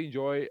did really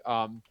enjoy.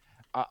 I'm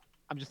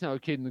just now a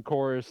kid in the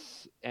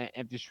chorus,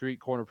 empty street,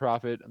 corner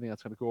prophet. I think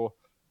that's kind of cool.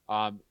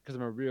 Because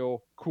I'm a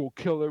real cool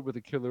killer with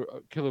a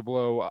killer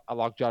blow. I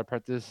lock John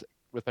Apprentice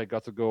with my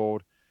guts of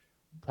gold.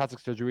 Plastic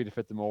surgery to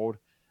fit the mold.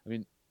 I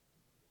mean,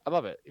 I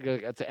love it.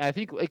 I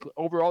think like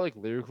overall, like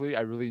lyrically,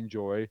 I really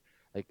enjoy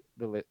like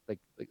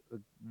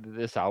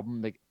this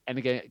album. Like, and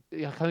again,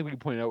 kind of like we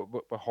pointed out,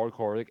 but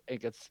hardcore, like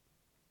it gets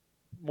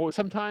more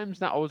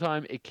sometimes, not all the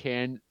time. It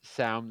can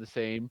sound the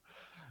same.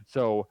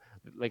 So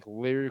like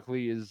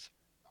lyrically is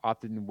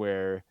often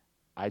where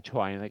I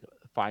try and like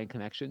find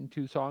connection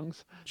to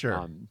songs.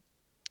 Sure.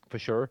 For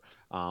sure.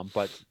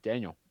 But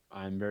Daniel,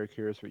 I'm very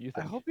curious what you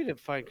I think. hope you didn't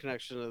find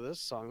connection to this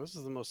song. This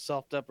is the most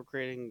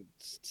self-deprecating,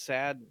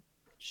 sad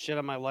shit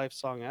of my life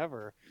song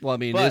ever. Well, I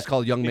mean, it But is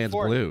called Young Man's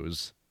before-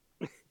 Blues.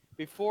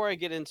 Before I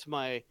get into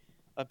my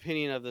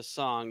opinion of this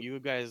song, you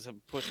guys have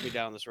pushed me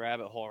down this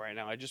rabbit hole right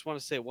now. I just want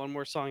to say one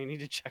more song you need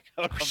to check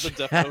out of the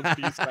Deftones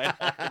B-side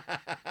album.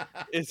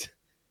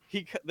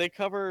 They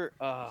cover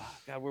God,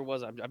 where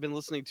was I? I've been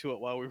listening to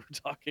it while we were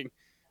talking.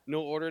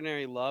 No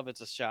Ordinary Love.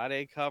 It's a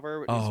Sade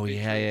cover. It's Oh, yeah,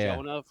 featuring yeah.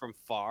 Jonah from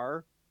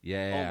Far.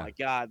 Yeah. Oh my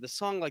God, the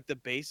song, like the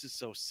bass is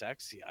so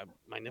sexy.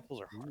 My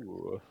nipples are hard.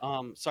 Ooh.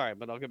 Sorry,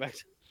 but I'll get back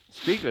to.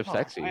 Speaking of Oh,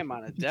 sexy, I am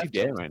on a you keep Deftones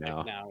getting right kick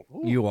now. now.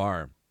 You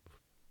are.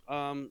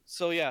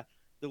 So yeah,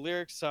 the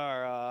lyrics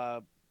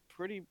are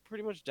pretty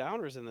much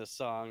downers in this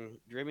song.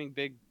 Dreaming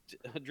big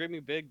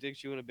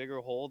digs you in a bigger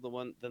hole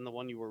than the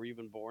one you were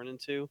even born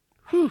into.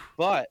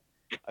 But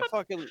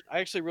I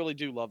actually really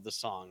do love the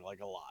song like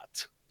a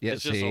lot. Yeah.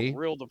 It's just See. a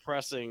real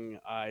depressing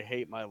I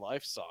hate my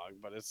life song,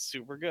 but it's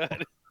super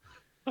good.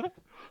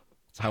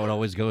 That's how it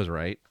always goes,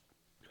 right?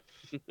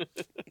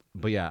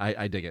 But yeah,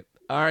 I dig it.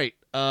 All right,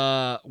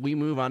 we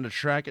move on to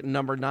track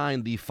number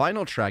 9, the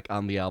final track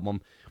on the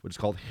album, which is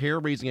called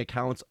Hair-Raising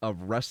Accounts of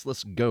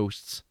Restless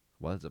Ghosts.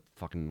 Well, that's a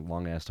fucking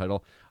long-ass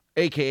title.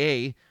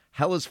 AKA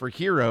Hell is for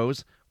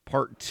Heroes,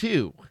 Part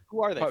 2.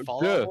 Who are they? Oh,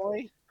 Fall duh. Out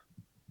Boy?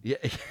 Yeah,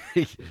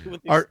 With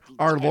our these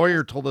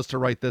lawyer told us to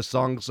write this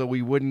song so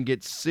we wouldn't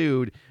get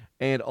sued,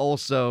 and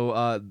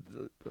also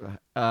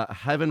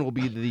Heaven will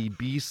be the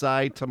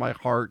B-side to my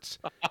heart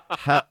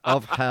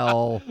of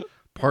Hell,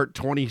 Part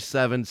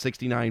 27,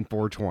 69,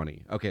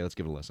 420. Okay, let's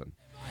give it a listen.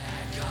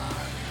 These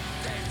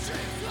dreams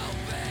will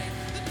be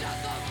the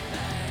death of me.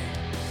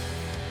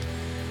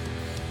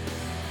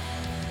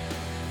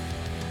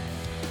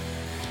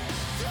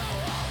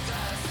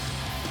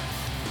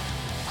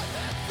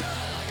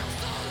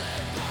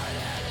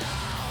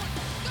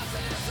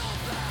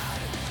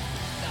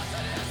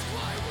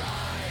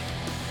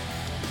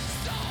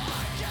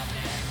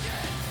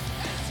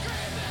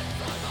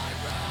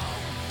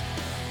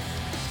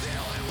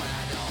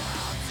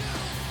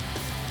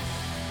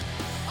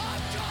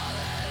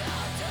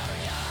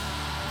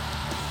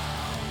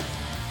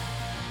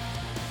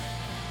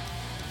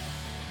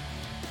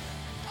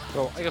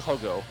 So I guess I'll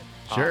go.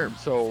 Sure.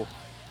 So,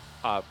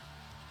 uh,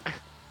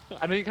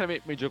 I know you kind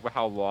of made joke about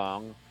how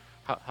long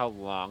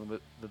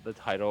the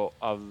title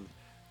of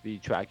the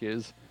track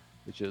is,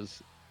 which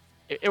is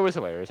it was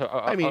hilarious.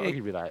 I mean, I'll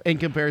give you that. in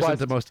comparison to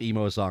But most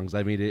emo songs,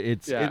 I mean,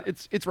 yeah,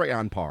 it's right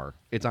on par.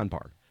 It's on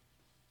par.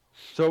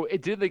 so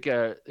it did like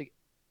I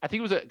think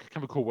it was a kind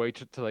of a cool way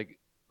to like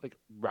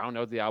round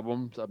out the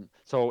album.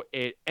 So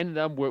it ended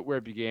up where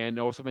it began.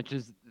 It also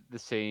mentions the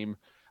same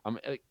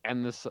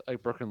and this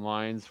like broken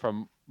lines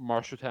from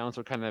Marshalltown,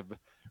 so it kind of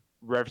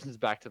references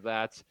back to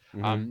that.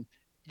 Mhm. Um,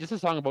 just a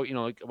song about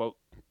like about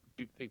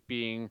like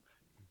being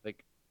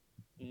like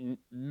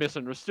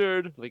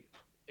misunderstood,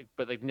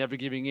 but like never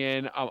giving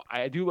in.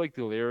 I do like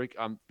the lyric.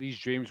 These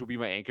dreams will be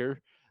my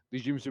anchor.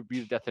 These dreams will be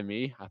the death of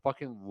me. I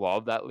fucking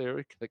love that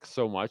lyric like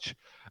so much.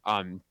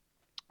 Um,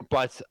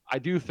 but I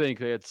do think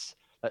that it's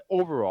like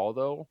overall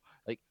though,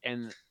 like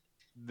and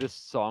this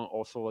song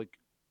also like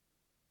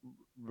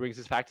brings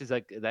this fact is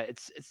like that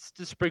it's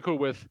just sprinkled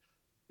with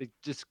like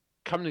just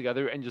coming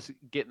together and just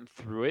getting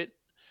through it.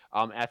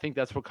 And I think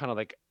that's what kind of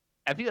like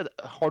I think that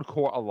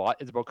hardcore a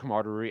lot is about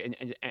camaraderie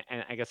and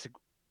I guess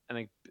and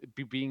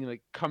like being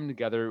like coming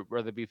together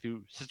whether it be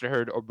through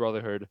sisterhood or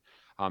brotherhood.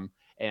 And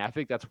I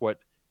think that's what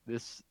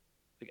this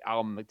like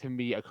album like to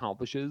me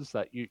accomplishes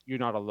that you're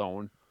not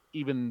alone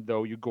even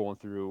though you're going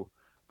through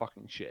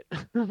fucking shit.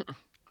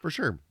 For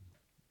sure.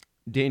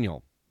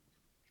 Daniel.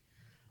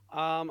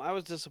 I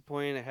was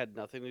disappointed. It had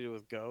nothing to do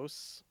with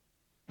ghosts.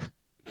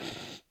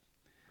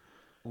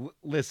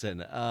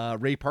 Listen,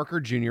 Ray Parker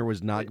Jr.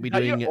 was not going to be Is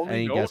that your doing only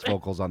any note? guest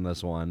vocals on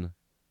this one.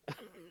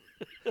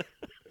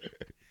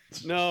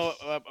 No,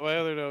 my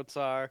other notes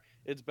are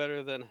it's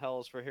better than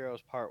Hell's for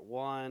Heroes Part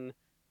 1,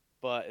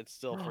 but it's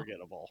still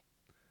forgettable.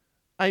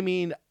 I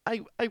mean,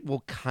 I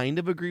will kind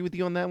of agree with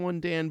you on that one,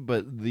 Dan,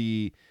 but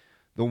the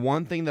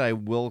one thing that I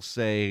will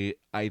say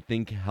I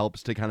think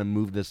helps to kind of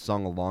move this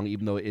song along,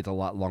 even though it's a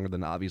lot longer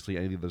than obviously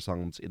any of the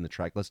songs in the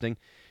track listing,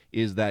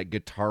 is that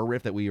guitar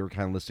riff that we were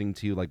kind of listening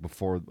to like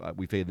before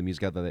we faded the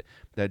music out.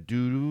 That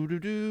do do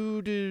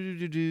do do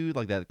do do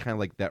like that kind of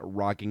like that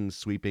rocking,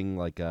 sweeping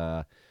like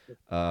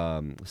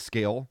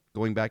scale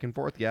going back and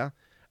forth. Yeah.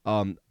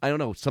 I don't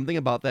know, something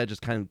about that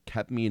just kind of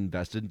kept me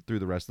invested through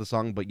the rest of the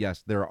song. But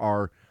yes, there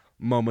are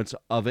moments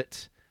of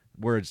it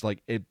where it's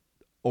like it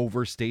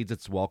overstays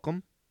its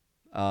welcome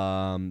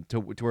to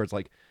where it's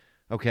like,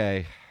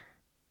 okay,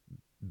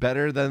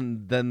 better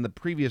than the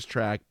previous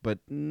track, but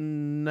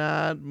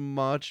not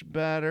much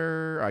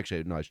better.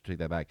 Actually, no, I should take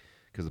that back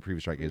because the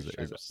previous track is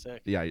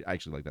sick. yeah, I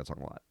actually like that song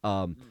a lot.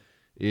 Mm.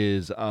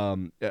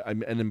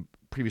 And in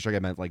previous track I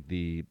meant like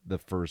the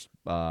first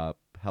Hell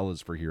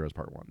is for Heroes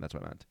Part 1. That's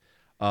what I meant.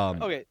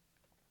 Okay,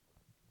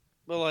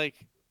 but like,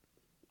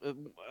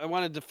 I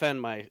want to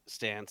defend my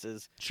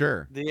stances.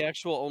 Sure. The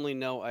actual only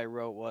note I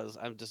wrote was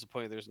I'm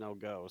disappointed there's no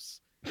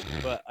ghosts.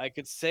 But I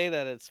could say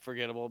that it's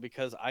forgettable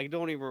because I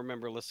don't even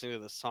remember listening to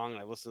this song.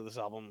 And I've listened to this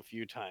album a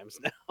few times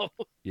now.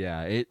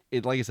 Yeah, it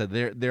like I said,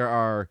 there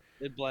are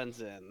It blends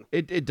in.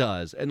 it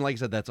does. And like I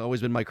said, that's always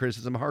been my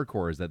criticism of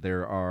hardcore is that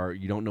there are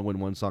you don't know when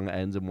one song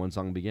ends and one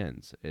song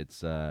begins.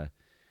 It's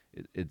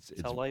It's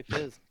how life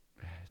is.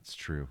 it's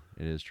true.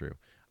 It is true.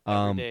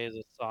 Every day is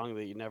a song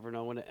that you never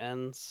know when it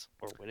ends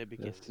or when it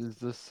begins. This is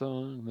the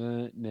song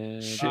that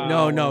never.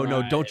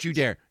 No, don't you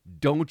dare.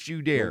 Don't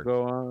you dare.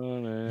 Go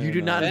on and You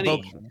do not Benny.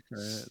 invoke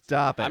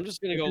Stop it. I'm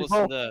just gonna go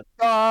listen to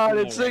God,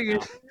 No, it's right singing.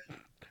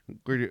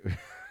 now.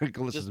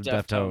 Go listen just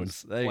to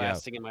Deftones. There you go.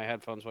 blasting in my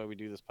headphones while we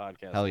do this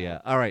podcast. Hell now. yeah.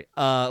 All right.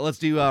 Let's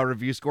do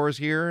review scores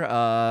here.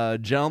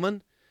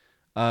 Gentlemen.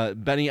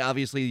 Benny,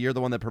 obviously you're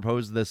the one that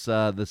proposed this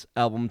this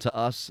album to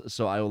us,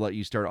 so I will let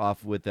you start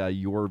off with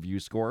your review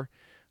score.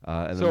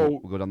 And then So- we'll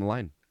go down the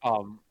line.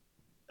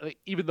 Like,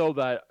 even though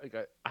that like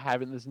I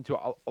haven't listened to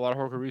a lot of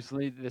hardcore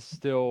recently, this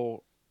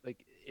still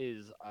like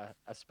is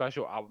a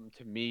special album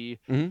to me,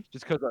 Mhm.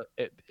 just because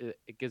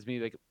it gives me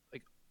like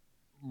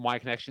my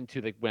connection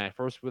to like when I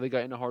first really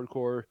got into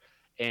hardcore,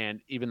 and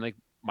even like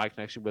my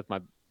connection with my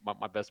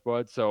best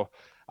bud. So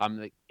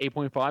like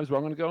 8.5 is where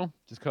I'm gonna go,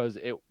 just because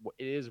it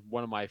is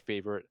one of my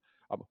favorite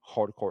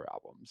hardcore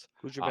albums.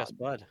 Who's your best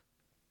bud? My best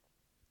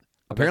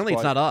Apparently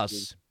it's bud not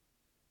is-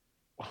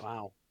 us.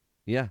 Wow.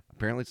 Yeah,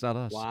 apparently it's not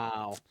us.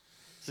 Wow.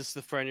 Is this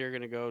the friend you're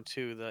gonna go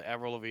to the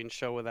Avril Lavigne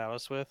show without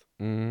us with?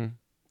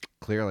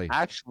 Clearly.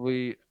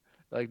 Actually,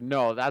 like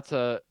no, that's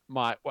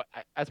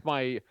that's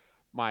my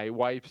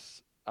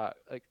wife's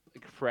like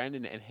friend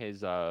and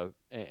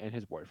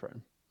his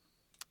boyfriend.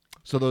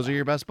 So those are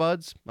your best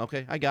buds?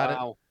 Okay, I got it.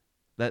 Wow.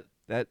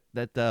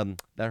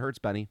 That hurts,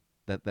 Benny.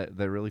 That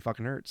really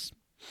fucking hurts.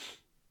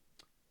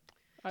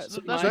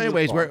 So So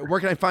anyways, where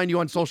can I find you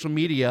on social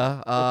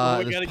media?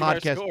 We This gotta give our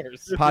podcast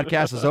scores.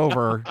 podcast is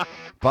over.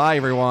 Bye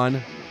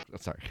everyone. Oh,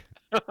 sorry.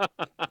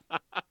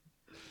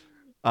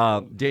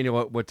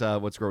 Daniel,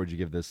 what score would you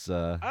give this?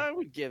 I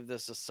would give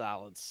this a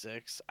solid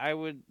 6.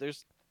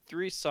 There's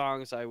 3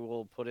 songs I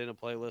will put in a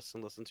playlist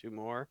and listen to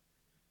more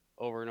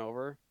over and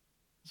over,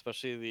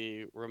 especially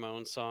the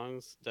Ramones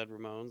songs, Dead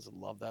Ramones.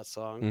 Love that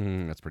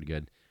song. That's pretty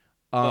good.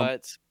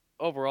 But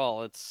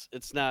overall, it's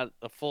not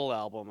a full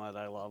album that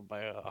I love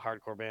by a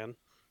hardcore band.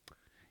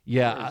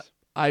 Yeah, Nice.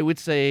 I would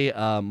say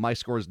my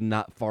score is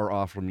not far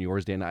off from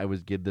yours, Dan. I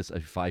would give this a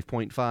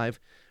 5.5,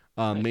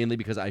 Nice. mainly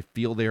because I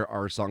feel there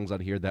are songs on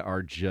here that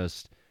are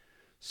just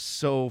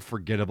so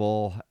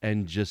forgettable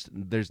and just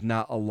there's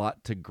not a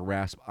lot to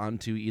grasp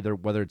onto either,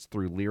 whether it's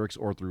through lyrics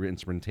or through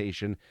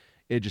instrumentation.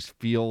 It just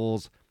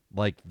feels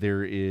like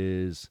there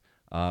is,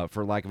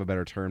 for lack of a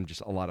better term,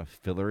 just a lot of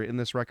filler in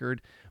this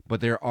record. But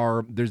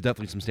there's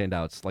definitely some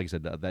standouts. Like I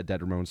said, that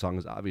Dead Ramon song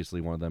is obviously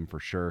one of them for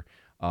sure.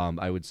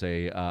 I would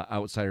say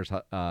Outsiders,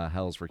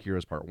 Hells for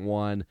Heroes Part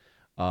 1.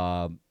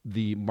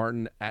 The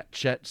Martin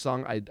Atchet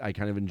song I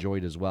kind of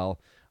enjoyed as well.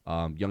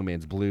 Young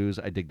Man's Blues,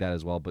 I dig that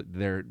as well. But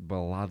a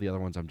lot of the other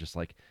ones I'm just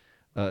like,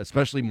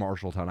 especially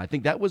Marshalltown. I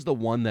think that was the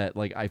one that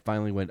like I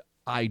finally went,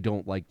 I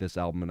don't like this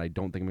album, and I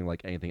don't think I'm gonna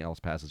like anything else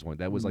past this one.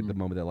 That was like the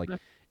moment that like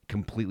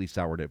completely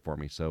soured it for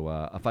me. So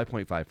a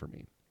 5.5 for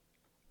me.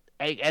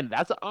 And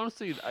that's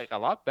honestly like a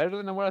lot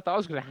better than what I thought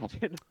was gonna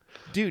happen.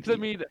 Dude, 'Cause I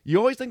mean, you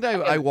always think that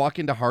I again- walk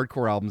into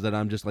hardcore albums and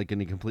I'm just like going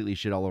to completely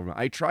shit all over them.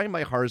 I try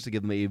my hardest to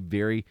give them a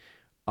very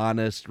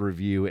honest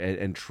review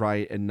and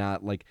try and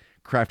not like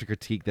craft a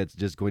critique that's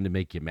just going to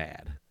make you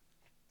mad.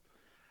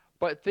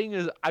 but thing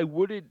is, I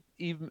wouldn't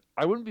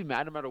be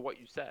mad no matter what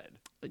you said.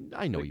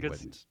 I know you Because-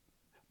 wouldn't.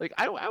 Like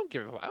I don't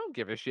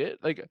give a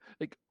shit. Like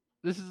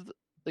this is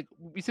like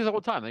we say this all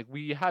the time. Like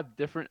we have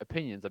different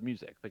opinions of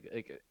music.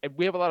 And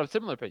we have a lot of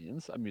similar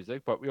opinions of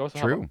music, but we also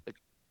have True.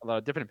 a lot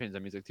of different opinions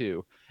of music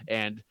too.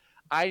 And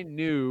I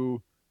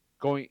knew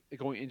going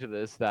into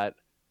this that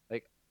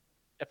like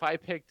if I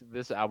picked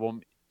this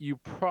album, you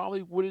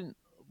probably wouldn't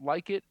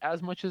like it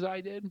as much as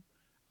I did.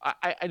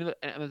 I know,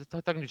 and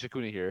I'm talking to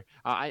Shakuna here.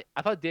 I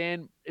thought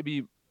Dan, it'd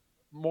be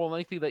more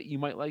likely that you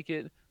might like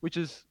it, which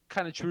is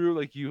kind of true.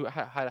 Like you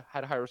had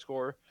a higher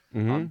score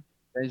Mhm.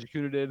 than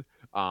Shakuna did.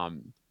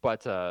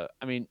 But I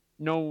mean,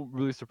 no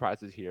really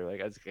surprises here.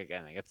 Like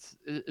again, like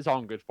it's all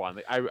in good fun.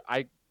 Like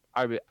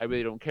I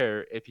really don't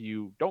care if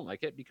you don't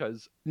like it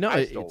because No,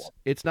 I still it's love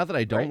it's not that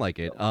I don't Right? like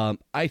it.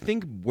 I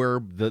think where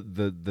the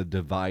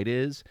divide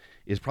is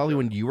probably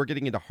when you were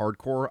getting into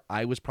hardcore,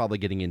 I was probably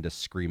getting into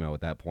screamo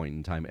at that point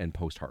in time and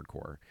post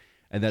hardcore.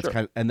 And that's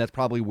Sure. that's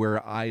probably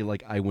where I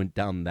went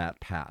down that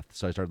path.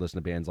 So I started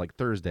listening to bands like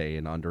Thursday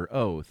and Under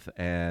Oath,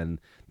 and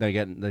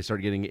then they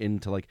started getting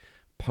into like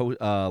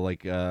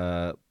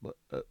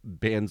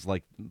bands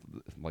like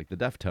the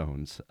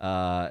Deftones.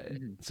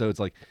 So it's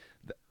like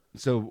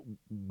so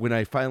when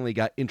I finally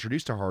got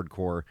introduced to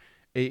hardcore,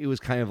 it was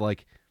kind of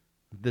like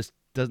this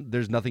doesn't.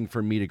 There's nothing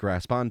for me to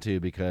grasp onto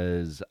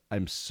because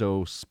I'm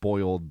so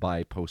spoiled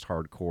by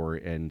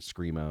post-hardcore and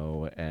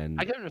screamo and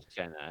I can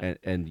understand that.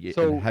 and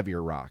So-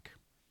 heavier rock.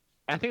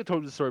 I think I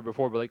told you the story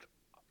before, but like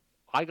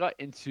I got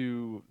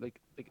into like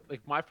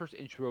my first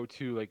intro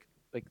to like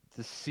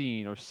the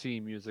scene or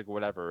scene music or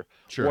whatever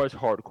Sure. was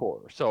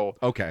hardcore. So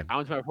Okay. I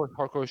went to my first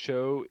hardcore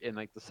show in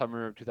like the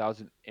summer of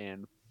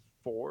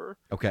 2004.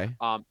 Okay.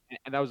 And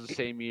that was the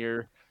same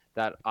year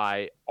that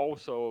I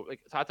also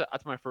like so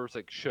that's my first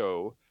like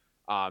show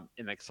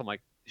in like some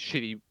like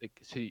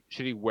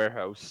shitty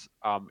warehouse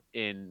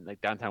in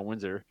like downtown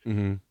Windsor.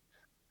 Mm-hmm.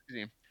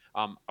 Excuse me.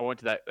 I went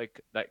to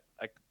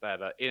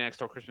that In Next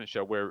Door Christmas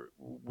show where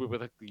we were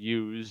like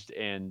Used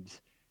and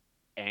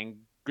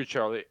Good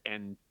Charlotte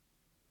and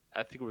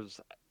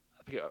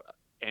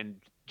and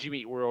Jimmy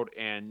Eat World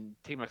and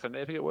Take My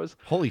Sunday, I think it was.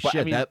 Holy But, I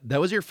shit! mean, that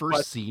was your first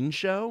but- scene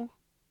show?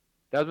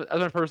 That was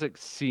my first like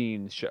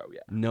scene show, yeah.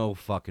 No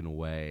fucking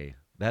way.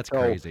 That's So,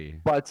 crazy.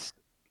 But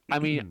I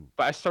mean,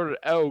 but I started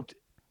out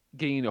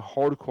getting into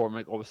hardcore. I'm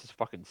like, oh, this is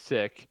fucking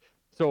sick.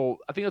 So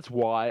I think that's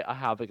why I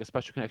have like a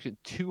special connection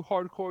to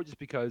hardcore, just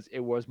because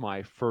it was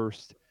my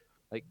first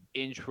like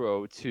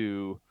intro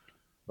to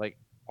like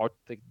art,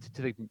 like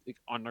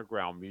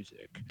underground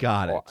music.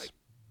 Got Well, it.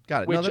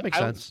 Got it. No, which that makes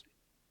I don't- sense.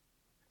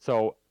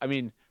 So I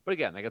mean, but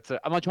again, like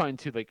I'm not trying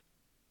to like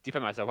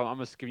defend myself. I'm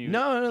just giving you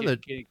No,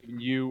 giving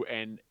you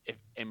and if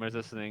anyone's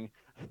listening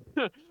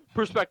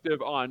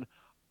perspective on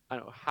I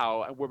don't know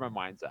how and where my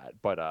mind's at.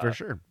 But For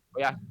sure.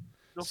 yeah.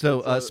 No,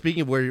 So, it's,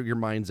 speaking of where your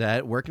mind's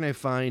at, where can I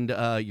find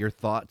your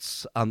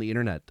thoughts on the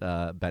internet,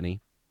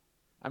 Benny?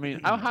 I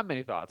mean, I don't have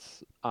many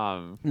thoughts.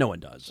 No one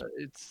does.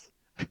 It's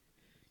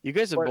You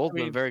guys have But, I both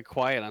mean- been very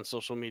quiet on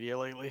social media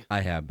lately. I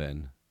have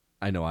been.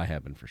 I know I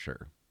have been for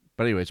sure.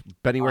 But anyways,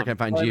 Benny, where can I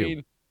find but you? I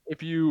mean,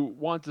 if you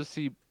want to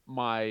see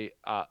my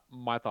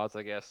my thoughts,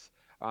 I guess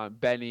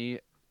Benny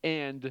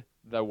and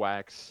the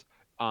Wax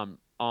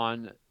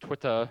on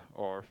Twitter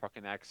or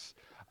fucking X.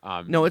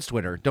 No, it's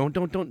Twitter.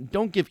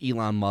 Don't give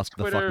Elon Musk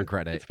the Twitter, fucking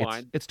credit. It's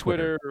fine. It's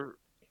Twitter.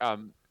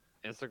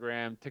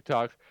 Instagram,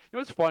 TikTok. You know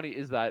what's funny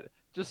is that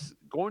just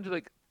going to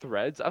like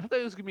Threads. I thought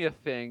that was gonna be a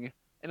thing,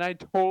 and I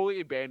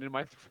totally abandoned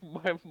my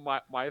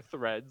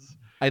Threads.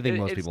 I think it-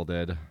 most it's- people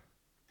did.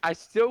 I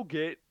still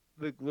get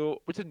the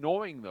little. What's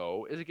annoying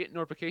though is I get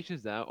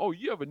notifications now. Oh,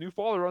 you have a new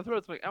follower on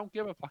Threads. I'm like, I don't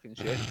give a fucking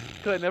shit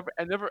because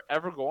I never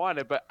ever go on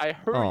it. But I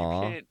heard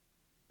Aw. you can't.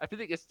 I feel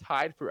like it's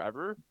tied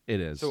forever. It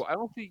is. So I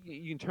don't think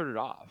you can turn it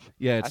off.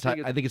 Yeah, I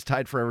think I think it's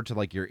tied forever to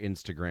like your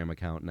Instagram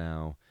account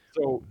now.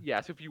 So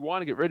yeah, so if you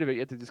want to get rid of it, you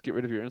have to just get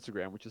rid of your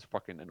Instagram, which is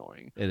fucking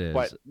annoying. It is.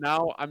 But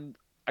now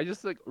I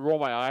just like roll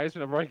my eyes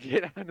whenever I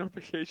get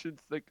notifications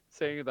like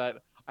saying that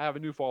I have a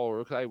new follower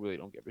because I really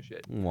don't give a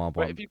shit. Womp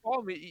But womp. if you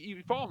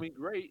follow me,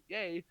 great,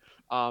 yay.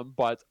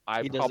 But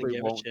I He doesn't probably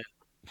give won't. a shit.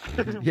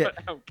 Yeah. But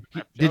I don't- I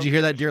Did don't you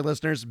hear give a that, dear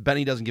listeners?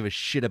 Benny doesn't give a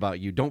shit about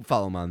you. Don't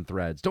follow him on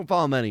Threads. Don't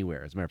follow him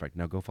anywhere. As a matter of fact,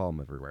 now go follow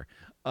him everywhere,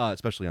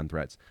 especially on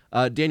Threads.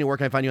 Daniel, where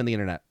can I find you on the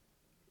internet?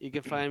 You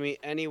can find me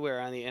anywhere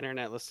on the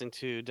internet listening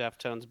to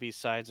Deftones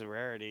B-Sides and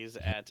Rarities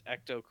at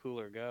Ecto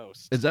Cooler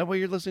Ghost. Is that what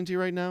you're listening to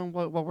right now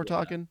while we're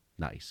talking?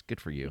 Nice.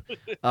 Good for you.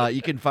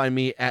 You can find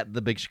me at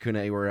the Big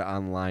Shakuna Aware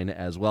online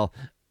as well.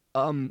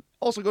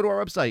 Also go to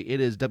our website.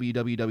 It is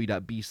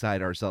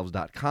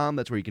www.bsideourselves.com.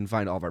 That's where you can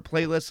find all of our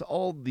playlists,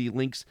 all the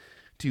links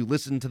to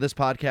listen to this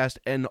podcast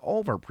and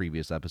all of our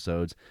previous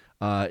episodes.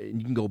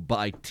 You can go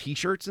buy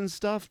t-shirts and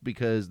stuff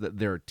because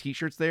there are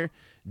t-shirts there.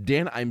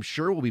 Dan, I'm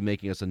sure will be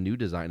making us a new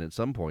design at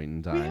some point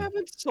in time. We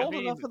haven't sold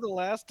mean- enough of the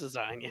last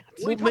design yet.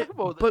 What are you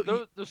Well, talking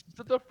about?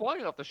 but They're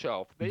flying off the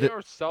shelf. They The-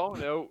 are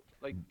selling out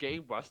like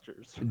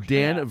gangbusters.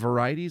 Dan, Yeah.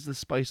 variety is the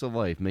spice of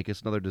life. Make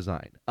us another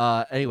design.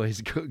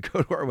 Anyways, go to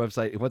our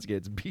website. Once again,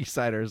 it's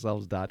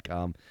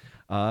bsideourselves.com.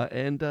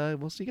 And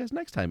we'll see you guys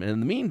next time. And in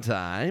the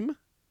meantime,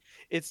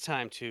 It's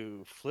time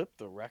to flip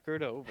the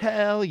record over.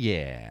 hell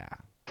yeah.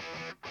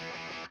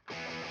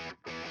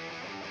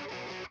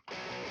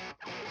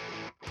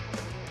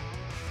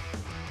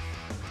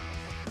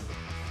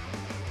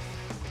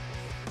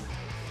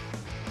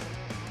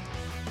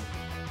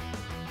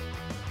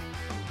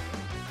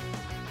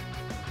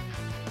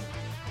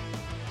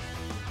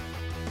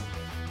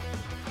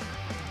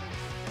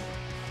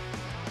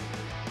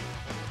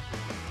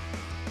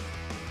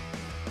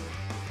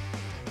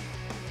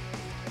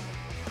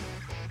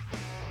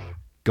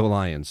 Go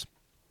Lions.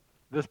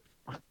 This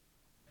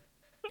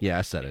Yeah,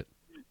 I said it.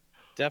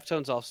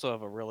 Deftones also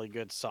have a really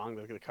good song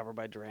that they cover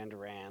by Duran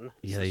Duran.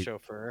 It's Yeah, the they-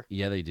 chauffeur.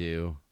 Yeah, they do.